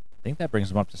 I think that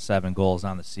brings him up to 7 goals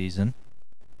on the season.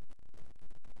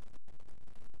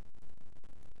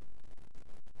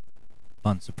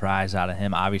 Fun surprise out of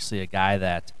him. Obviously a guy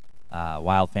that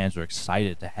Wild fans were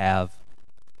excited to have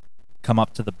come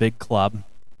up to the big club.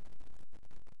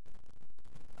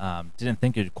 Didn't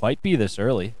think it'd quite be this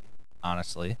early,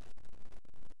 honestly.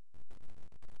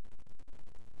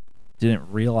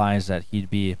 Didn't realize that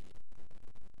he'd be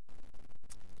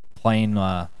playing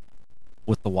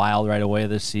with the Wild right away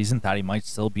this season. Thought he might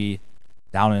still be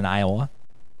down in Iowa,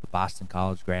 the Boston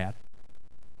College grad.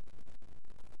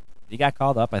 He got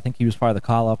called up. I think he was part of the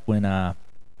call-up when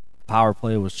power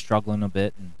play was struggling a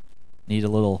bit and needed a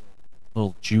little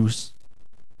juice.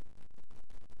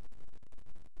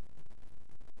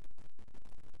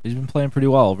 He's been playing pretty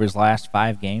well over his last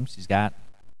 5 games. He's got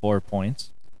 4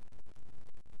 points.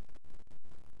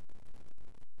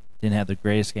 Didn't have the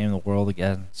greatest game in the world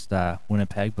against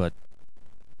Winnipeg, but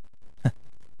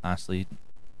honestly,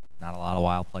 not a lot of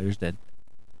Wild players did.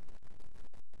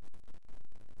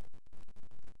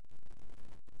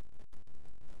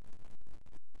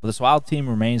 But this Wild team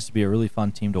remains to be a really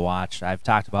fun team to watch. I've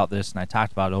talked about this, and I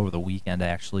talked about it over the weekend,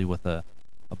 actually, with a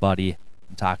buddy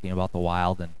and talking about the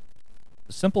Wild. And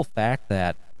the simple fact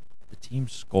that the team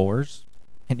scores,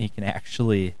 and he can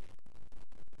actually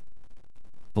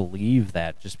believe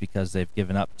that just because they've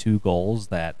given up 2 goals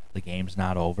that the game's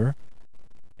not over.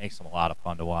 Makes them a lot of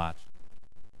fun to watch.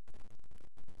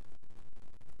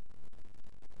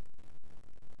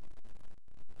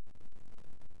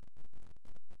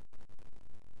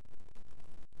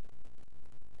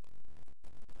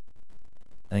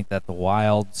 I think that the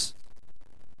Wild's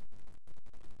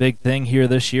big thing here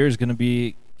this year is going to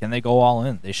be, can they go all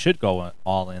in? They should go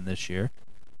all in this year.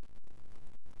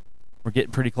 We're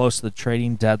getting pretty close to the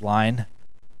trading deadline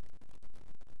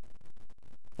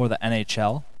for the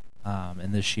NHL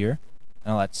in this year. I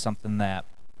know that's something that,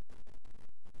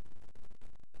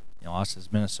 us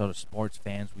as Minnesota sports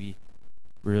fans, we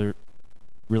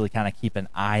really kind of keep an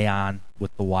eye on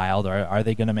with the Wild. Are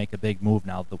they going to make a big move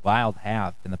now? The Wild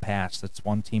have in the past. That's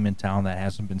one team in town that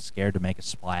hasn't been scared to make a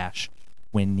splash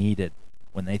when needed.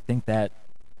 When they think that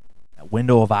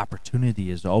window of opportunity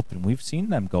is open, we've seen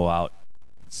them go out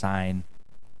and sign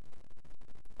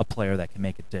a player that can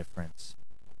make a difference.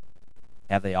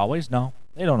 Have they always? No.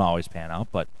 They don't always pan out,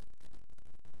 but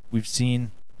we've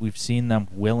seen them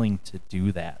willing to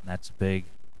do that, and that's big.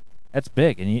 That's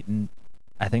big, and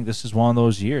I think this is one of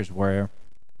those years where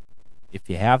if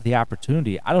you have the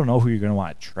opportunity, I don't know who you're going to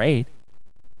want to trade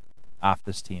off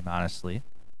this team, honestly.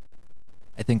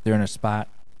 I think they're in a spot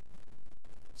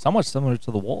somewhat similar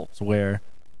to the Wolves where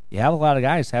you have a lot of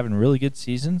guys having really good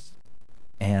seasons,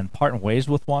 and parting ways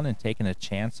with one and taking a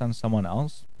chance on someone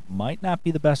else might not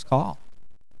be the best call.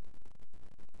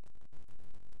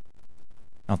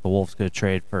 Now, if the Wolves could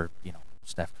trade for,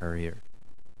 Steph Curry or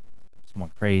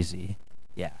someone crazy,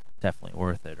 yeah, definitely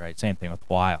worth it, right? Same thing with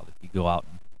Wild. If you go out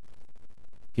and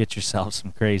get yourself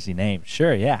some crazy names,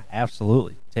 sure, yeah,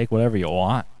 absolutely. Take whatever you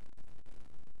want.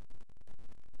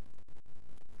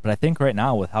 But I think right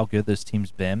now, with how good this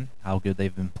team's been, how good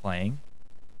they've been playing,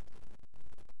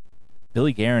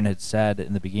 Billy Guerin had said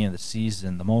in the beginning of the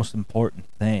season, the most important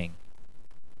thing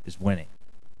is winning.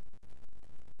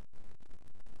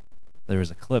 There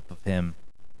was a clip of him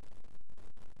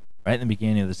right in the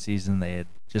beginning of the season. They had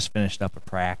just finished up a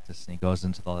practice, and he goes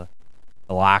into the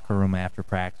locker room after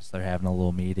practice. They're having a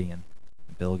little meeting, and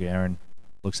Bill Guerin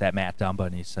looks at Matt Dumba,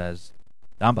 and he says,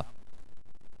 "Dumba,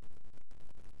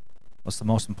 what's the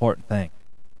most important thing?"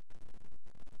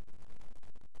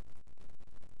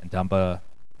 And Dumba,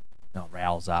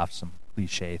 rattles off some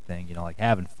cliche thing, like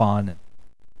having fun and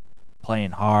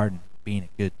playing hard and being a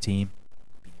good team,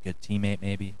 being a good teammate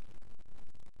maybe.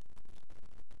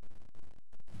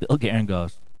 Bill Guerin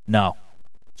goes, "No,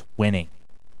 it's winning."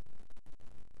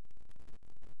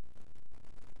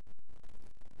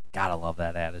 Gotta love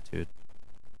that attitude.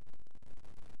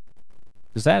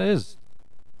 Because that is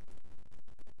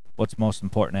what's most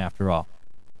important after all.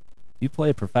 If you play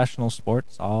a professional sport,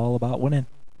 it's all about winning.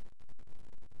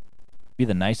 Be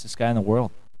the nicest guy in the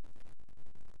world.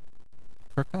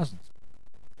 Kirk Cousins.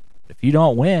 If you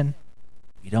don't win,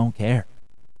 we don't care.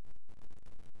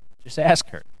 Just ask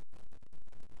her.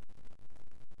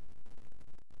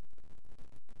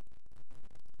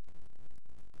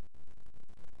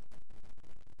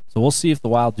 So we'll see if the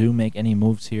Wild do make any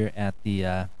moves here at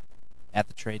the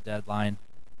trade deadline.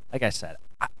 Like I said,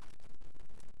 am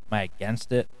I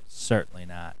against it? Certainly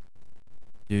not.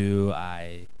 Do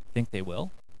I think they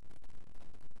will?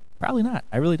 Probably not.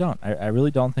 I really don't. I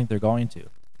really don't think they're going to.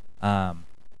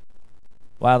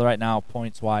 Wild right now,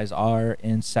 points-wise, are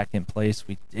in second place.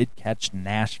 We did catch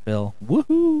Nashville.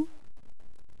 Woohoo!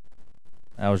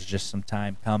 That was just some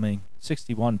time coming.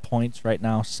 61 points right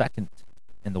now, second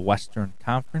in the Western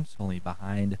Conference, only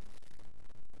behind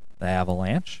the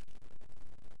Avalanche,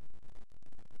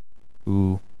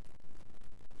 who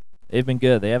they've been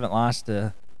good. They haven't lost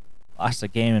a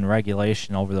game in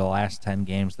regulation over the last 10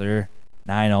 games. They're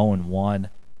 9-0-1,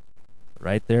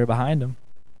 right there behind them.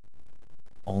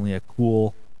 Only a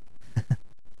cool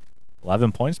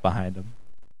 11 points behind them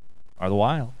are the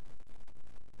Wild.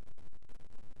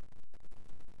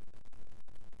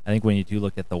 I think when you do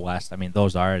look at the West,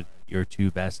 those are your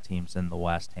two best teams in the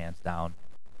West, hands down,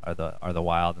 are the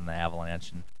Wild and the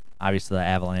Avalanche. And obviously the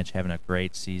Avalanche having a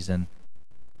great season.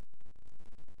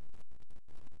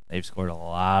 They've scored a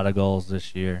lot of goals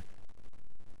this year.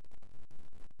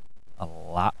 A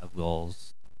lot of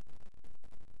goals.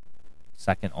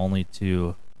 Second only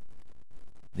to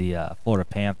the Florida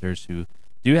Panthers, who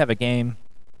do have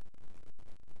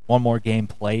one more game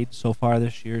played so far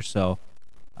this year. So,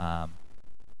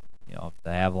 if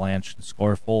the Avalanche can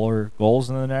score 4 goals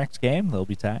in the next game, they'll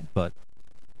be tied. But,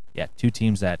 yeah, two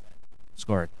teams that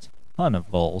score a ton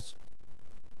of goals.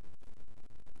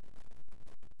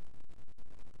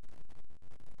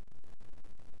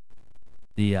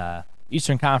 The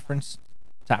Eastern Conference,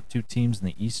 top 2 teams in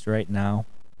the East right now.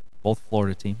 both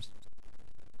Florida teams.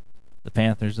 The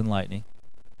Panthers and Lightning.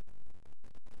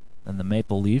 Then the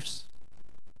Maple Leafs.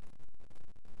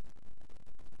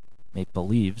 Maple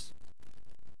Leaves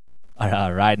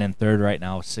are riding in third right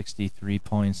now with 63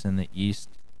 points in the East.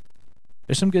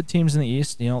 There's some good teams in the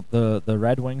East. You know, the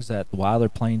Red Wings that the Wild are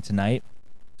playing tonight,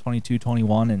 22,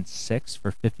 21, and 6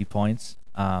 for 50 points.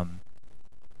 You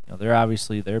know, they're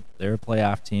obviously they're a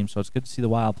playoff team, so it's good to see the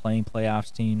Wild playing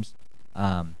playoffs teams,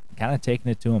 kind of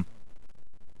taking it to them.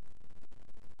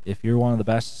 If you're one of the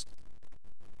best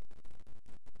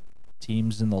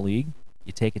teams in the league,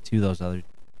 you take it to those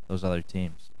other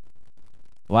teams.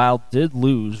 The Wild did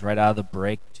lose right out of the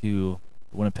break to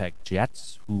the Winnipeg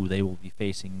Jets, who they will be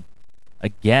facing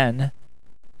again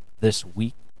this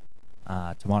week,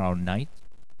 tomorrow night.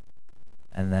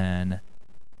 And then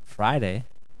Friday,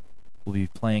 we'll be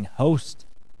playing host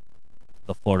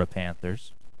the Florida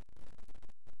Panthers.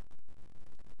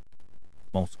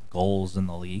 Most goals in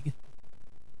the league.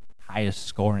 Highest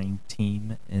scoring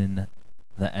team in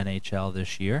the NHL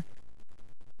this year.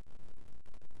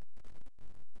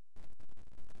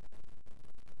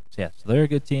 So they're a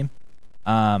good team.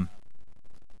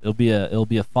 It'll be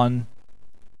a fun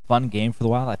game for the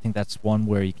Wild. I think that's one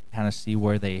where you can kind of see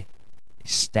where they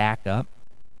stack up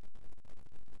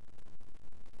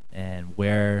and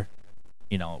where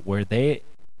they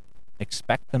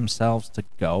expect themselves to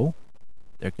go.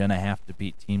 They're going to have to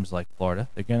beat teams like Florida.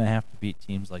 They're going to have to beat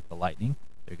teams like the Lightning.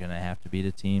 They're going to have to beat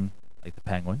a team like the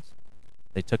Penguins.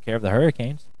 They took care of the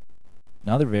Hurricanes.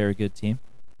 Another very good team.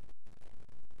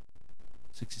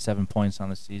 67 points on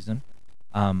the season.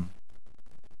 That's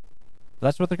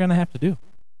what they're going to have to do.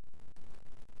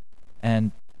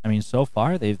 And, I mean, so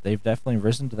far, they've definitely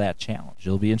risen to that challenge.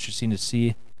 It'll be interesting to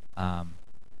see them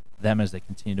as they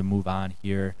continue to move on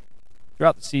here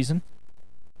throughout the season.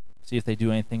 See if they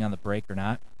do anything on the break or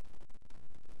not.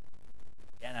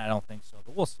 Again, I don't think so,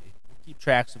 but we'll see. We'll keep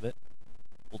tracks of it.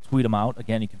 We'll tweet them out.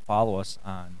 Again, you can follow us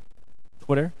on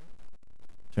Twitter.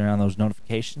 Turn on those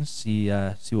notifications. See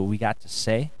what we got to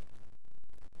say.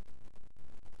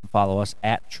 Follow us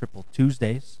at Triple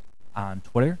Tuesdays on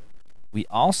Twitter. We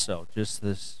also,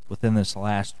 within this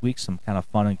last week, some kind of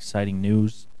fun and exciting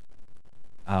news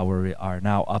where we are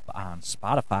now up on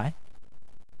Spotify.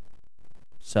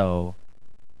 So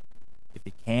if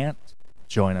you can't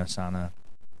join us on a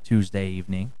Tuesday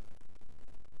evening,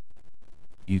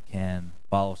 you can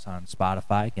follow us on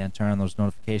Spotify. Again, turn on those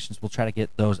notifications. We'll try to get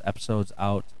those episodes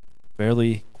out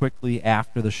fairly quickly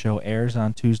after the show airs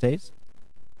on Tuesdays.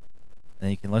 And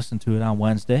then you can listen to it on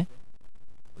Wednesday.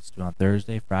 Let's do it on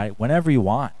Thursday, Friday, whenever you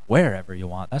want, wherever you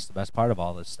want. That's the best part of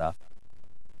all this stuff.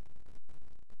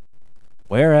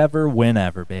 Wherever,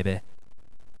 whenever, baby.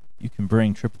 You can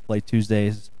bring Triple Play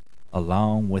Tuesdays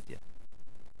along with you.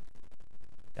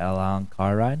 Got a long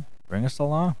car ride? Bring us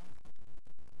along.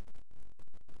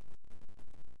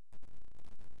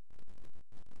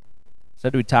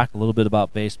 Said we'd talk a little bit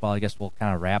about baseball. I guess we'll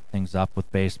kind of wrap things up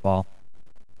with baseball.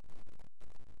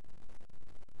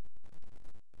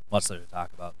 What's there to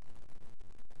talk about?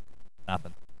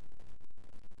 Nothing.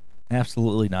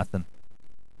 Absolutely nothing.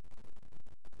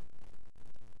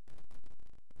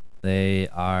 They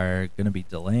are going to be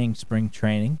delaying spring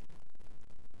training.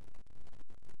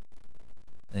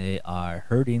 They are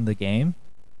hurting the game.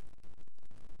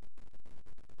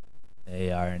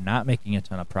 They are not making a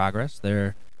ton of progress.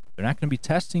 They're not going to be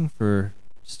testing for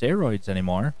steroids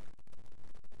anymore.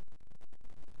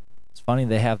 It's funny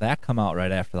they have that come out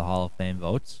right after the Hall of Fame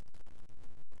votes.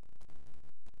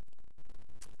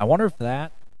 I wonder if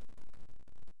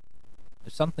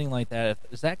something like that,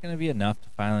 is that going to be enough to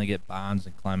finally get Bonds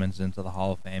and Clemens into the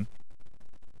Hall of Fame?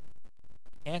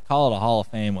 Can't call it a Hall of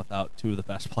Fame without two of the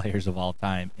best players of all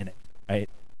time in it, right?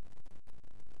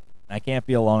 And I can't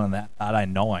be alone in that thought. I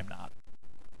know I'm not.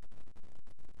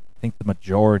 I think the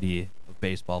majority of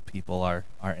baseball people are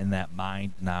in that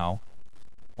mind now.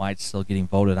 Why it's still getting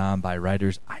voted on by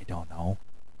writers, I don't know.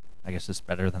 I guess it's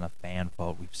better than a fan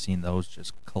vote. We've seen those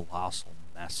just colossal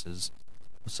messes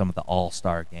with some of the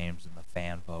all-star games and the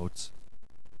fan votes.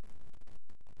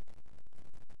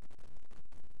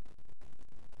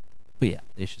 But yeah,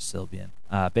 they should still be in.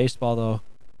 Baseball, though,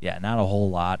 yeah, not a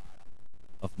whole lot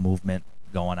of movement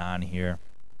going on here.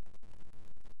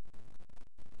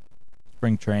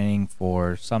 Spring training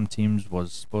for some teams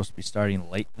was supposed to be starting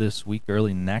late this week,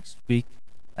 early next week.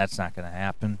 That's not going to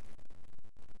happen.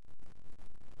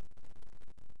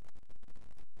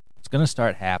 It's going to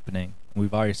start happening.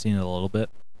 We've already seen it a little bit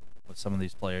with some of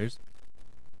these players.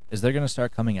 Is they're going to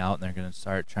start coming out and they're going to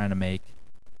start trying to make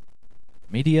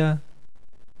media,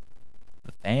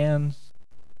 the fans,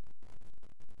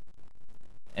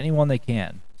 anyone they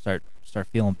can Start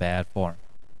feeling bad for them.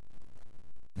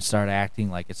 And start acting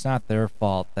like it's not their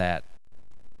fault that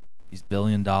these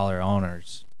billion-dollar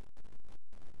owners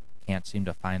can't seem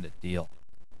to find a deal.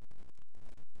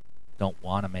 Don't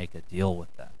want to make a deal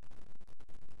with them.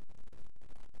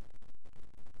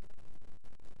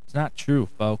 It's not true,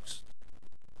 folks.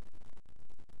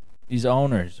 These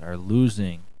owners are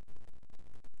losing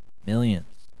millions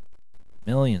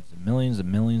and millions and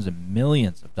millions and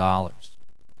millions of dollars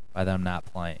by them not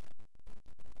playing.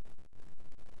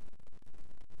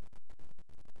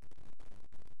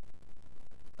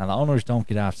 Now the owners don't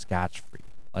get off scotch-free.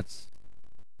 Let's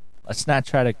not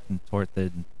try to contort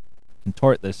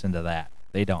this into that.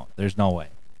 They don't. There's no way.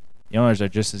 The owners are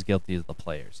just as guilty as the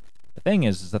players. The thing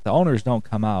is that the owners don't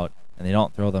come out and they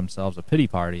don't throw themselves a pity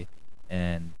party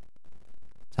and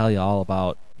tell you all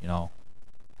about,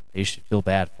 you should feel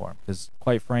bad for them. Because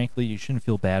quite frankly, you shouldn't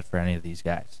feel bad for any of these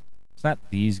guys. It's not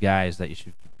these guys that you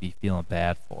should be feeling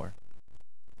bad for.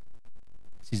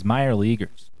 It's these minor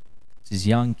leaguers. It's these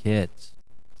young kids.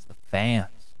 It's the fans.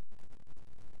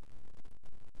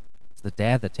 It's the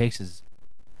dad that takes his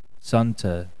son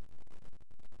to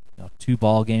 2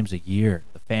 ball games a year.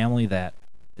 The family that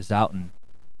is out in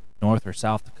North or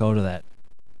South Dakota that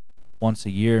once a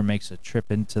year makes a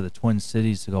trip into the Twin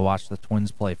Cities to go watch the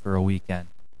Twins play for a weekend,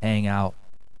 hang out,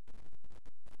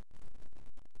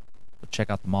 go check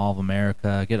out the Mall of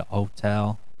America, get a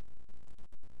hotel.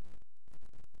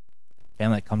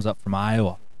 Family that comes up from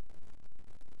Iowa,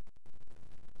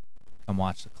 come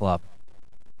watch the club.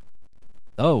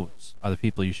 Those are the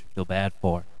people you should feel bad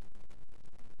for.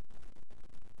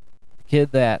 The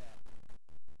kid that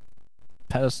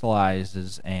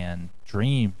pedestalizes and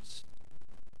dreams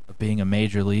of being a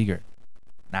major leaguer,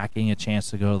 not getting a chance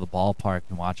to go to the ballpark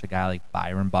and watch a guy like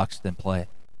Byron Buxton play.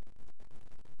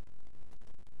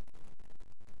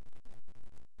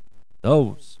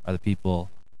 Those are the people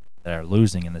that are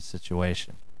losing in this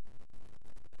situation.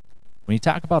 When you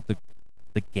talk about the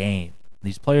game,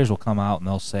 these players will come out and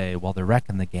they'll say, well, they're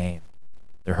wrecking the game.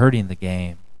 They're hurting the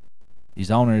game.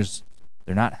 These owners,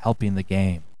 they're not helping the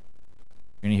game.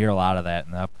 You're going to hear a lot of that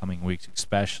in the upcoming weeks,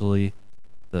 especially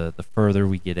the further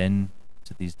we get into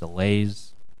these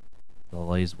delays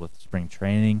with spring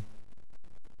training.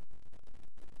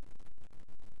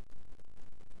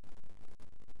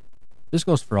 This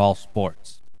goes for all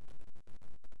sports.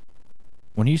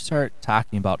 When you start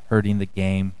talking about hurting the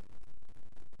game,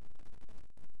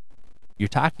 you're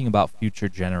talking about future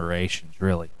generations,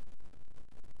 really.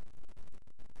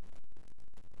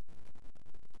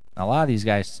 Now, a lot of these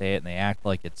guys say it and they act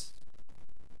like it's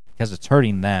because it's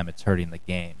hurting them, it's hurting the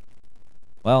game.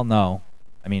 Well, no.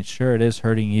 I mean, sure, it is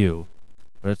hurting you,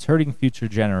 but it's hurting future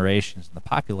generations and the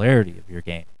popularity of your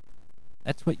game.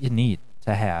 That's what you need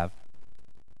to have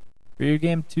for your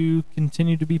game to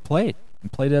continue to be played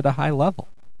and played at a high level.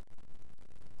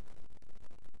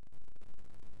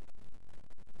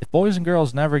 If boys and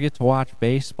girls never get to watch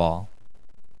baseball,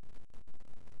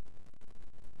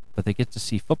 but they get to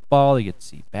see football, they get to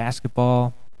see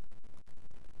basketball,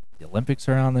 the Olympics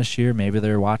are on this year, maybe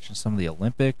they're watching some of the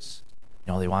Olympics,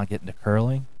 they want to get into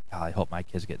curling. God, I hope my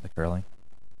kids get into curling.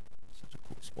 Such a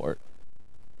cool sport.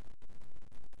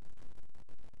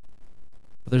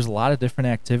 But there's a lot of different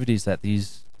activities that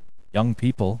these young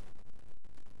people,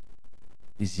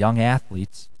 these young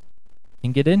athletes,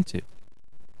 can get into.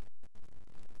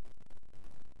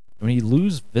 When you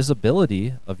lose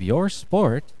visibility of your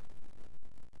sport,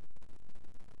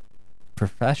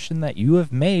 profession that you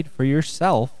have made for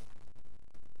yourself,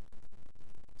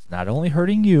 it's not only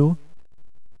hurting you,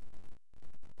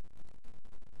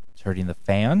 it's hurting the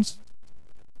fans,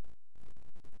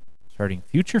 it's hurting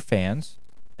future fans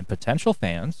and potential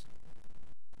fans.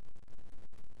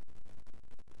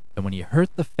 And when you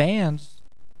hurt the fans,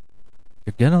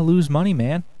 you're going to lose money,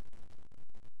 man.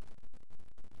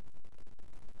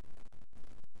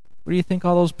 Where do you think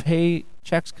all those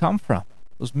paychecks come from?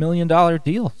 Those $1 million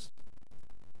deals?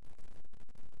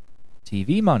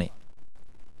 TV money.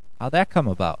 How'd that come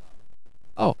about?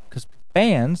 Oh, because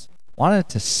fans wanted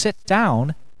to sit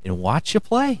down and watch you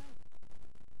play.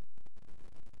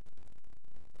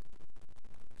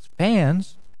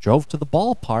 Fans drove to the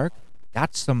ballpark,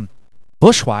 got some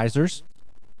Bushweisers,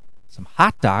 some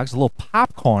hot dogs, a little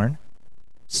popcorn,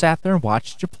 sat there and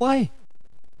watched you play.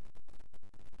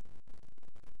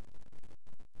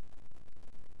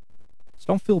 So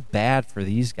don't feel bad for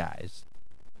these guys,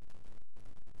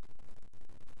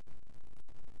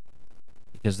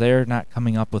 because they're not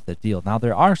coming up with a deal. Now,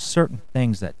 there are certain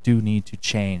things that do need to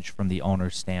change from the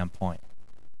owner's standpoint.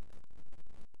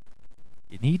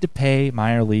 You need to pay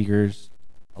minor leaguers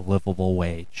a livable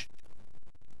wage.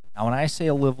 Now, when I say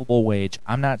a livable wage,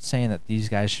 I'm not saying that these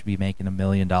guys should be making $1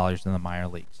 million in the minor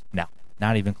leagues. No,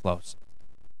 not even close.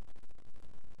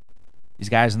 These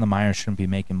guys in the minors shouldn't be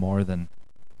making more than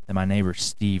my neighbor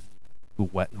Steve,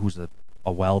 who's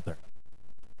a welder.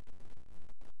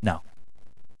 No.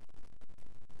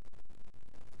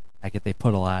 I get they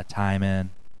put a lot of time in.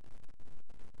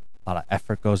 A lot of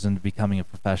effort goes into becoming a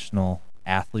professional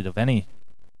athlete of any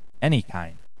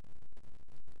kind.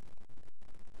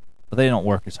 But they don't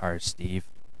work as hard as Steve.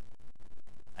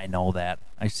 I know that.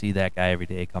 I see that guy every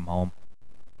day come home.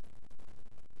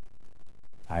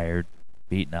 Tired,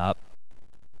 beaten up.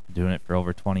 Been doing it for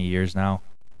over 20 years now.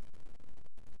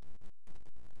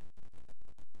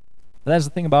 But that's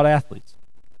the thing about athletes,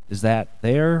 is that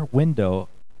their window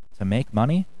to make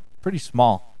money is pretty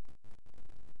small.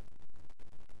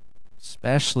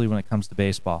 Especially when it comes to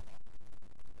baseball.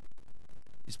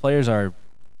 These players are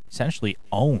essentially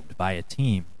owned by a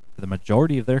team for the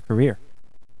majority of their career.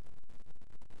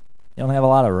 They don't have a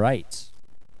lot of rights.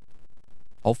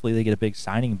 Hopefully they get a big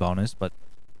signing bonus, but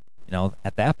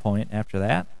at that point, after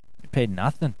that, you're paid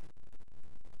nothing.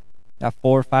 Got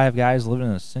 4 or 5 guys living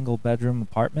in a single bedroom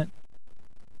apartment,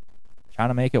 trying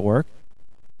to make it work.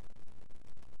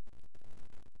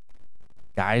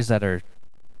 Guys that are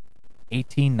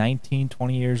 18, 19,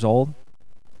 20 years old,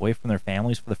 away from their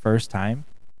families for the first time,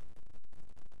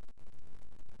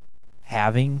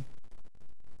 having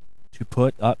to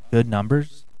put up good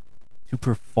numbers, to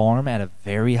perform at a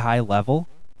very high level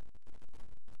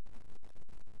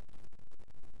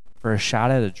for a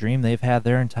shot at a dream they've had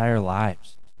their entire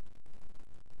lives.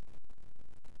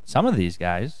 Some of these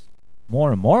guys,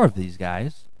 more and more of these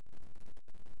guys,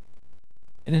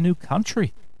 in a new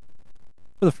country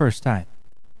for the first time.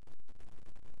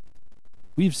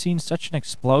 We've seen such an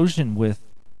explosion with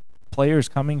players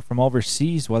coming from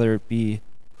overseas, whether it be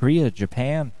Korea,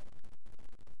 Japan,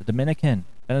 the Dominican,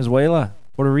 Venezuela,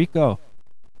 Puerto Rico.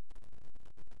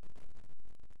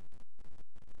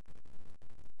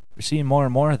 We're seeing more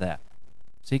and more of that.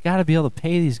 So you got to be able to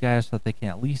pay these guys so that they can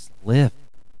at least live.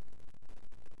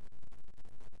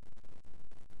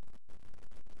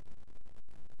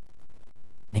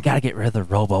 You got to get rid of the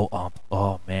robo-ump.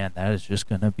 Oh, man, that is just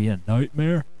going to be a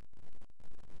nightmare.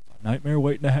 A nightmare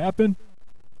waiting to happen.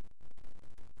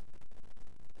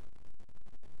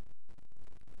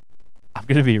 I'm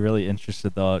going to be really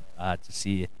interested, though, to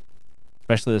see,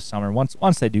 especially this summer,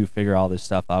 once they do figure all this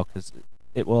stuff out, because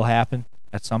it will happen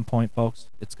at some point, folks.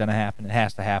 It's going to happen. It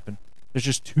has to happen. There's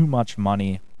just too much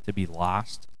money to be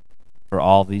lost for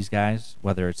all these guys,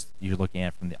 whether it's you're looking at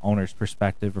it from the owner's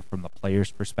perspective or from the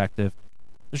player's perspective.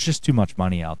 There's just too much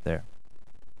money out there.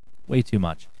 Way too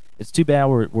much. It's too bad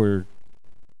we're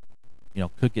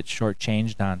could get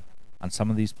shortchanged on some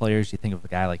of these players. You think of a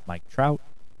guy like Mike Trout,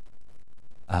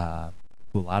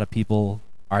 who a lot of people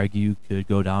argue could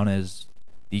go down as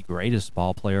the greatest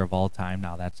ball player of all time.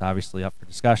 Now, that's obviously up for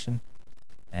discussion.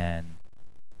 And,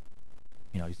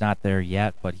 he's not there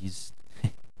yet, but he's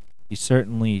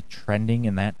certainly trending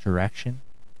in that direction.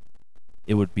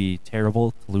 It would be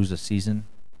terrible to lose a season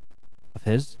of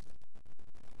his.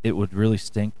 It would really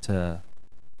stink to,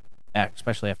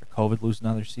 especially after COVID, lose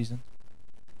another season.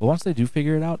 But once they do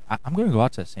figure it out, I'm going to go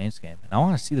out to a Saints game, and I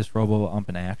want to see this robo-ump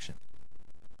in action.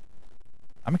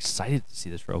 I'm excited to see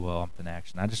this robo-ump in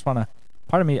action. I just want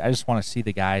to see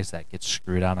the guys that get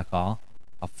screwed on a call.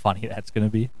 How funny that's going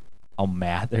to be. How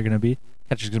mad they're going to be.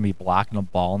 Catcher's going to be blocking a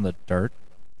ball in the dirt.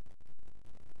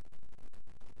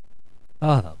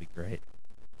 Oh, that'll be great.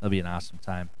 That'll be an awesome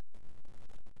time.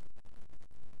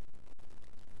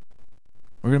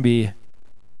 We're going to be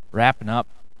wrapping up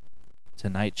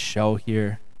tonight's show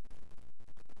here.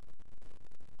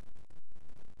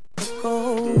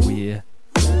 We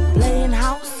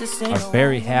are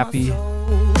very happy to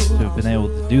have been able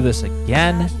to do this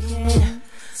again.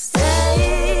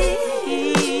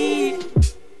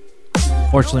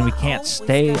 Fortunately, we can't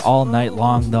stay all night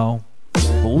long, though.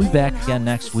 But we'll be back again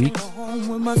next week.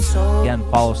 Again,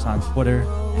 follow us on Twitter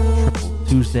at Triple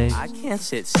Tuesdays. I can't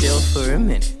sit still for a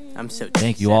minute.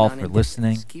 Thank you all for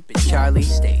listening. Keep your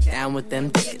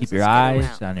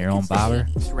eyes on your own bobber.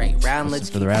 Listen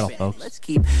for the rattle, folks.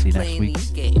 See you next week.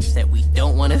 Games that we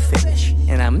don't want to finish.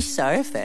 And I'm sorry if that